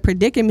you in a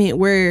predicament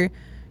where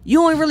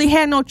you ain't really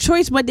had no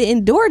choice but to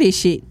endure this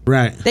shit.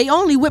 Right. They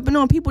only whipping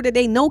on people that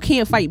they know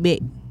can't fight back.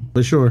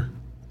 For sure.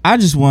 I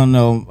just want to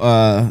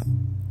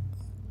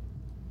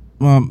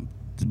know,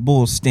 the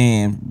bull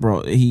Stan,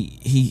 bro,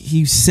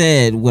 he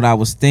said what I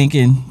was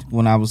thinking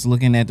when I was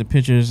looking at the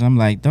pictures. I'm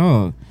like,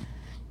 dog,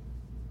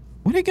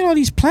 where they get all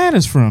these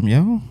platters from,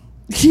 yo?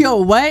 Yo,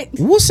 what?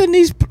 What's in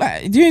these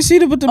platters? You didn't see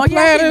them with the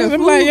platters? I'm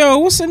like, yo,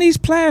 what's in these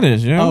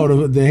platters, yo?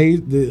 Oh, the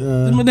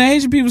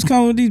Haitian people's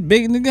coming with these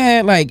big nigga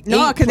had like 8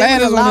 platters they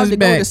was allowed to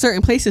back. go to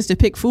certain places to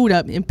pick food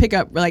up and pick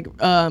up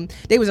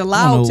they was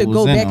allowed to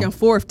go back and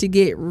forth to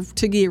get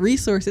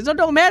resources. So it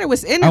don't matter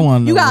what's in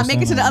them. You gotta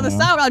make it to the other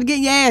side without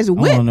getting your ass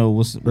whipped. I don't know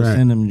what's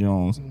in them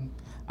Jones.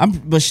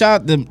 But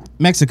shout out to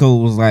Mexico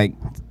was like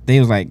they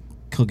was like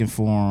cooking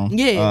for him.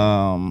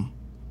 Yeah.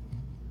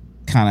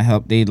 Kind of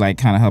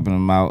helping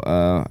him out.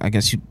 I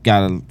guess you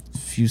got a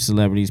few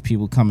celebrities,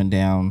 people coming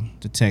down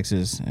to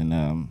Texas and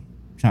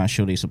trying to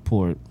show their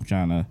support,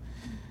 trying to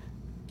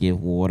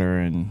give water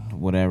and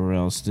whatever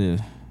else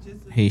the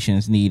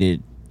Haitians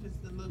needed.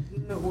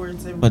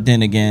 But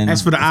then again,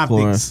 that's for the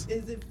optics.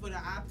 Is it for the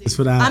optics? It's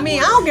for the optics. I mean,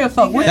 I don't give a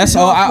fuck. That's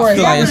all. I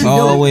feel like it's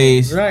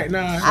always right. No,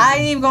 I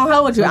ain't even gonna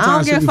hold with you. I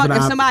don't give a fuck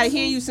if somebody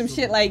hear you some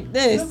shit like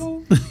this.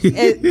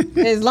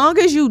 As long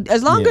as you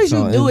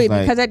do it,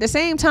 because at the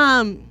same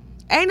time,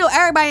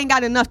 everybody ain't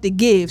got enough to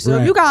give. So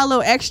if you got a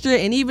little extra,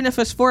 and even if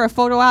it's for a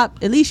photo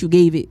op, at least you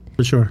gave it.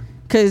 For sure.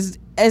 Because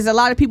there's a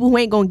lot of people who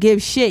ain't gonna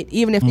give shit,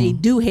 even if they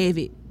do have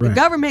it. The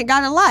government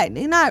got a lot.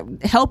 They're not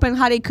helping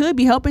how they could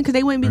be helping because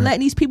they wouldn't be letting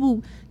these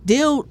people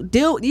deal.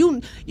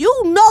 You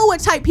know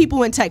what type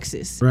people in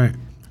Texas. Right.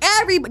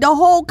 The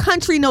whole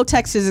country know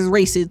Texas is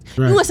racist.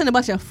 Right. You listen to a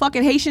bunch of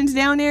fucking Haitians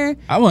down there.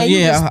 Or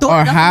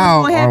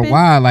how or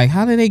why? Like,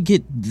 how did they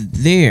get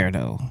there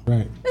though?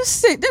 Right.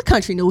 This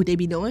country know what they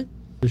be doing.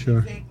 For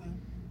sure.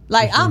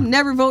 Like, I'm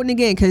never voting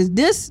again because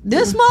this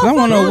motherfucker. I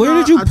want to know, how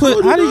did you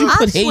put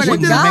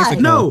Haitians in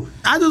Mexico? No,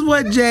 I just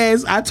want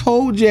Jazz. I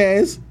told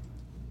Jazz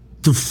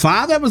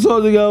 5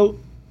 episodes ago,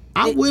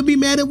 I would be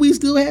mad if we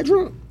still had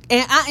Trump.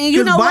 And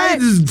you know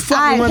what?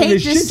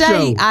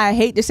 I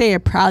hate to say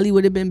it probably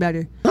would have been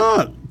better.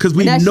 Because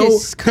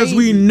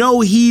we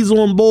know he's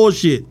on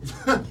bullshit.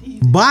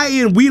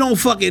 Biden, we don't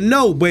fucking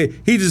know, but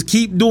he just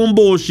keep doing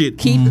bullshit.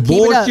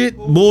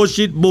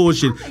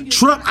 Bullshit.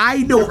 Trump, I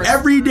know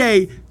every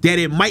day that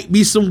it might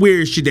be some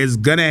weird shit that's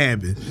gonna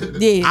happen.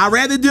 Yeah. I'd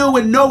rather deal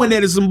with knowing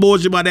that it's some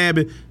bullshit about to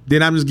happen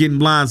than I'm just getting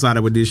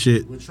blindsided with this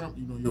shit. With Trump,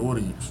 you know your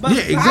audience. But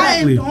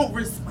exactly. Biden don't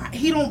respond.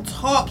 He don't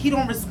talk. He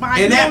don't respond.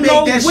 And that make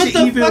that shit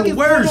even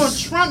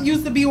worse. Trump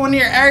used to be on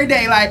there every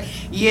day, like,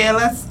 yeah,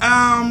 let's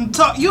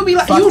talk. You be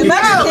like, fuck the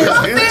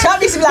Mexicans.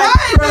 Trump used to be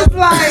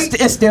like,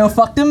 it's still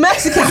fuck the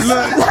Mexicans.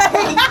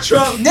 Like,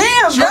 Trump,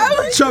 damn,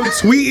 bro. Trump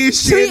tweeting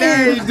shit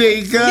and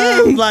everything,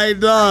 cuz like,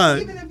 dog.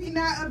 Even if he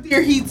not up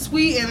there, he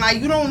tweeting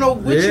like you don't know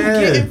what you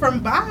getting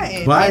from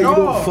Biden. Biden, you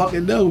don't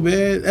fucking know,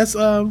 man. That's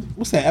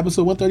what's that?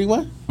 Episode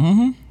 131.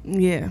 Mm-hmm.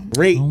 Yeah.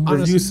 Rate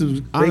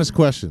honest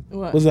question.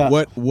 What's up?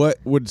 What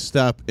would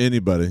stop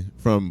anybody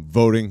from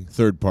voting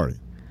third party?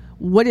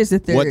 What is the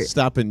third? What's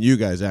stopping you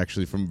guys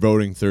actually from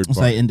voting third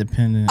party? Like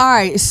independent. All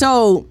right,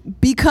 so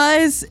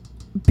because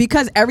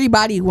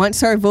everybody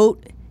wants our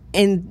vote,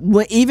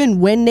 and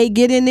even when they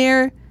get in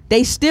there,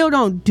 they still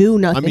don't do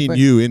nothing. I mean,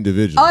 you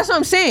individually. Oh, that's what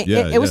I'm saying.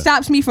 What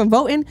stops me from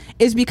voting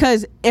is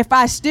because if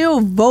I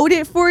still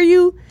voted for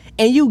you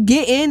and you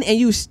get in and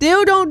you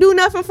still don't do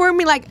nothing for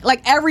me,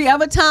 like every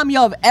other time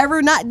y'all have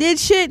ever not did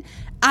shit,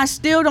 I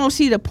still don't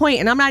see the point.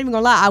 And I'm not even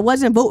gonna lie, I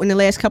wasn't voting the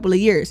last couple of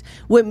years.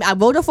 I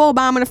voted for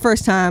Obama the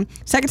first time.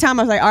 Second time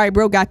I was like, all right,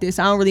 bro, got this.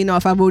 I don't really know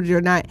if I voted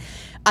or not.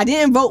 I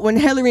didn't vote when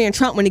Hillary and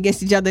Trump went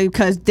against each other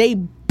because they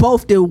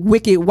both the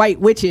wicked white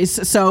witches.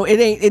 So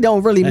it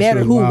don't really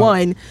matter who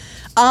won.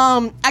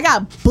 I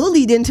got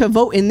bullied into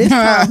voting this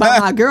time by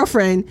my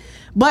girlfriend,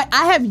 but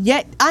I have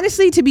yet,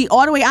 honestly, to be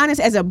all the way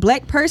honest, as a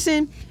black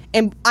person,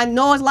 and I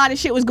know a lot of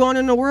shit was going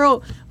on in the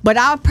world, but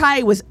I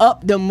probably was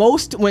up the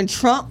most when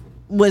Trump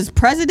was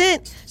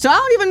president, so I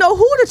don't even know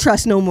who to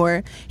trust no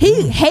more.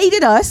 He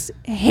hated us,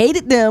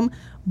 hated them,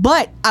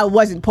 but I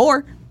wasn't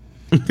poor.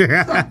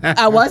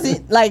 I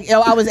wasn't,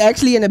 I was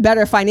actually in a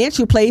better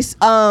financial place.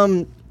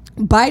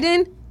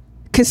 Biden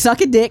can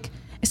suck a dick.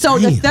 So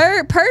the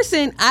third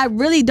person, I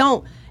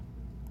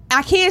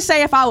can't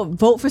say if I would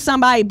vote for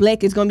somebody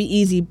black, it's going to be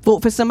easy.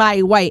 Vote for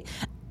somebody white.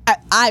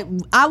 I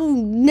will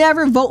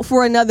never vote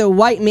for another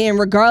white man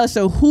regardless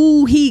of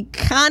who he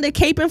kind of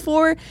caping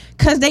for,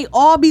 because they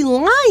all be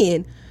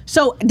lying.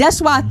 So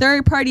that's why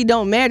third party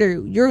don't matter.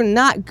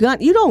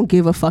 You don't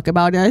give a fuck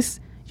about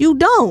us. You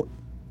don't.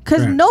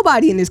 Because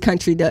nobody in this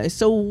country does.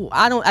 So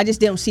I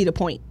just don't see the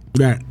point.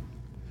 Right.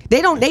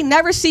 They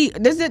never see,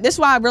 this is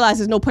why I realize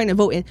there's no point in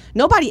voting.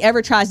 Nobody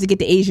ever tries to get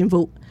the Asian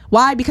vote.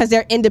 Why? Because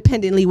they're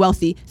independently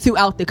wealthy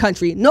throughout the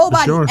country.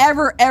 Nobody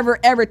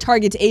ever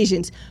targets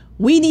Asians.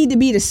 We need to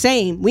be the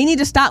same. We need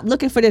to stop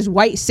looking for this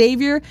white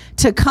savior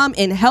to come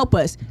and help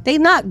us. They're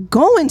not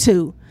going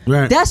to.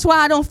 Right. That's why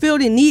I don't feel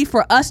the need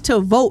for us to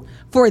vote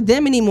for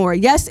them anymore.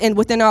 Yes, and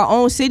within our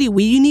own city,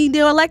 we need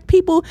to elect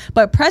people,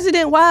 but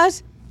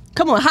president-wise,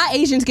 come on, how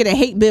Asians get a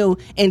hate bill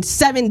in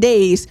 7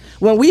 days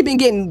when we've been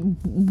getting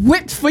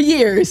whipped for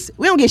years?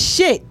 We don't get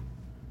shit.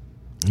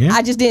 Yeah.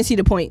 I just didn't see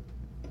the point.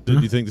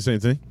 Did you think the same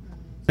thing?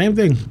 Same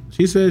thing.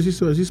 She said she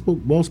spoke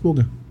well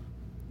spoken.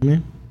 I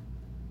mean,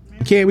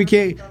 we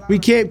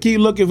can't keep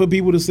looking for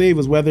people to save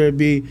us, whether it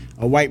be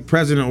a white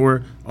president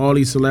or all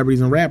these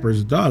celebrities and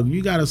rappers. Dog,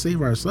 you gotta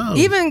save ourselves.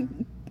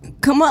 Even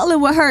Kamala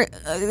with her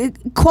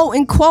quote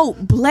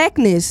unquote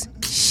blackness,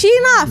 she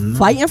not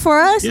fighting for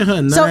us.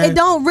 Yeah, so it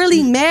don't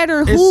really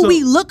matter who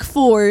we look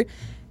for.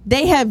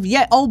 They have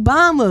yet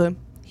Obama.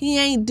 He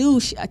ain't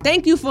do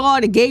thank you for all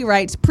the gay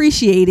rights,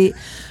 appreciate it.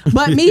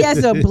 But me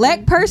as a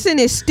black person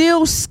is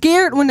still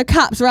scared when the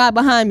cops ride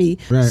behind me.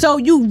 Right. So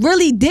you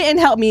really didn't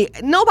help me.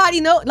 Nobody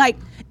know, like,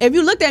 if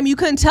you looked at me, you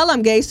couldn't tell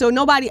I'm gay. So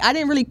I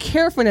didn't really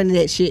care for none of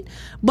that shit.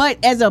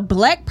 But as a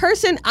black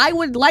person, I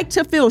would like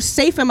to feel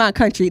safe in my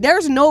country.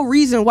 There's no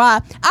reason why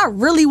I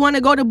really want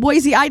to go to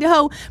Boise,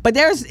 Idaho. But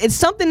it's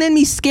something in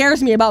me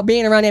scares me about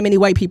being around that many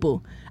white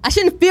people. I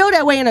shouldn't feel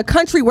that way in a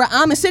country where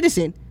I'm a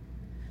citizen.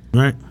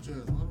 Right.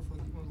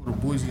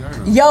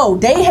 Yo,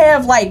 they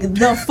have like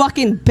the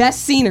fucking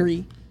best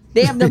scenery.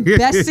 They have the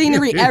best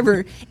scenery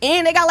ever,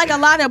 and they got like a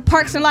lot of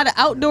parks and a lot of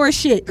outdoor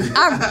shit.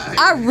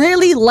 I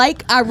really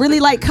like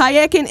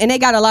kayaking, and they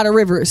got a lot of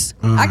rivers.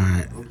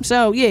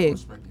 So yeah.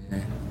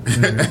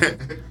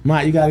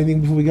 Mike, you got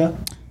anything before we go?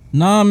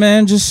 Nah,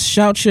 man, just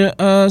shout your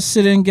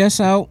sit-in guests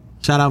out.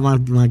 Shout out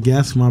my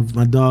guests, my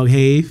dog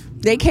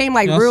Have. They came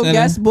like real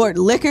guests, bought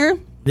liquor.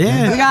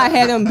 Yeah, we gotta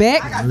have them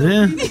back.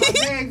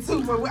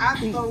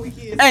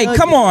 Hey,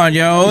 come on,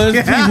 yo. Hold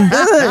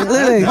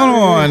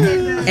on.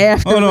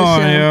 Hold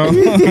on, yo.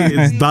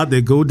 It's about to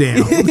go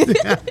down.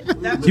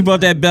 You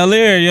bought that Bel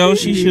Air, yo.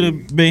 She should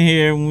have been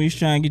here when we was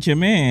trying to get your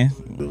man.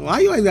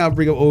 Why you always gotta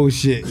bring up old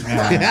shit?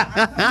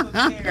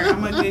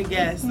 I'm a good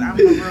guest.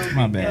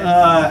 My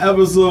bad.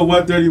 Episode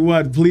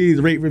 131.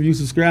 Please rate, review,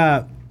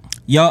 subscribe.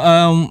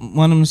 Y'all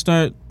want them to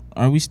start?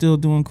 Are we still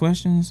doing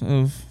questions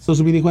of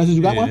social media questions?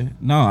 You got one?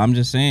 No, I'm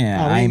just saying.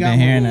 I ain't been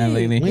hearing that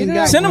lately.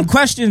 Send them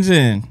questions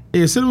in.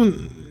 Yeah, send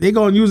them. They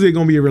usually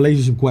gonna be a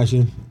relationship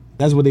question.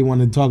 That's what they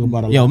want to talk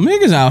about a lot. Yo,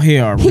 niggas out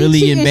here are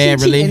really in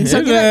bad relationships.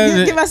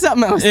 So give us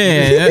something else.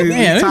 Yeah,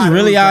 niggas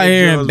really out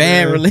here in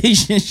bad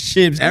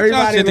relationships.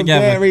 Everybody in a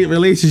bad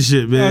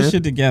relationship, man. Y'all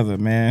shit together,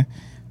 man.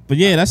 But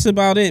yeah, that's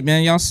about it,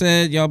 man. Y'all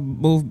said y'all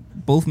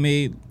both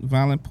made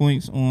violent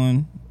points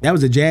on. That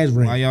was a jazz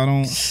rant. Why y'all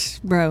don't,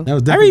 bro? That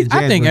was definitely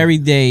I think every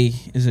day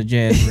is a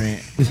jazz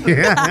rant.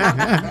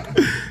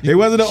 It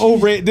wasn't an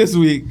old rant this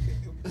week.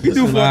 We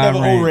do fuck up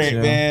an old rant,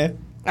 man.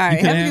 All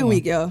right, have a good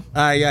week, yo. All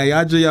right, y'all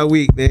enjoy your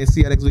week, man.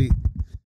 See you next week.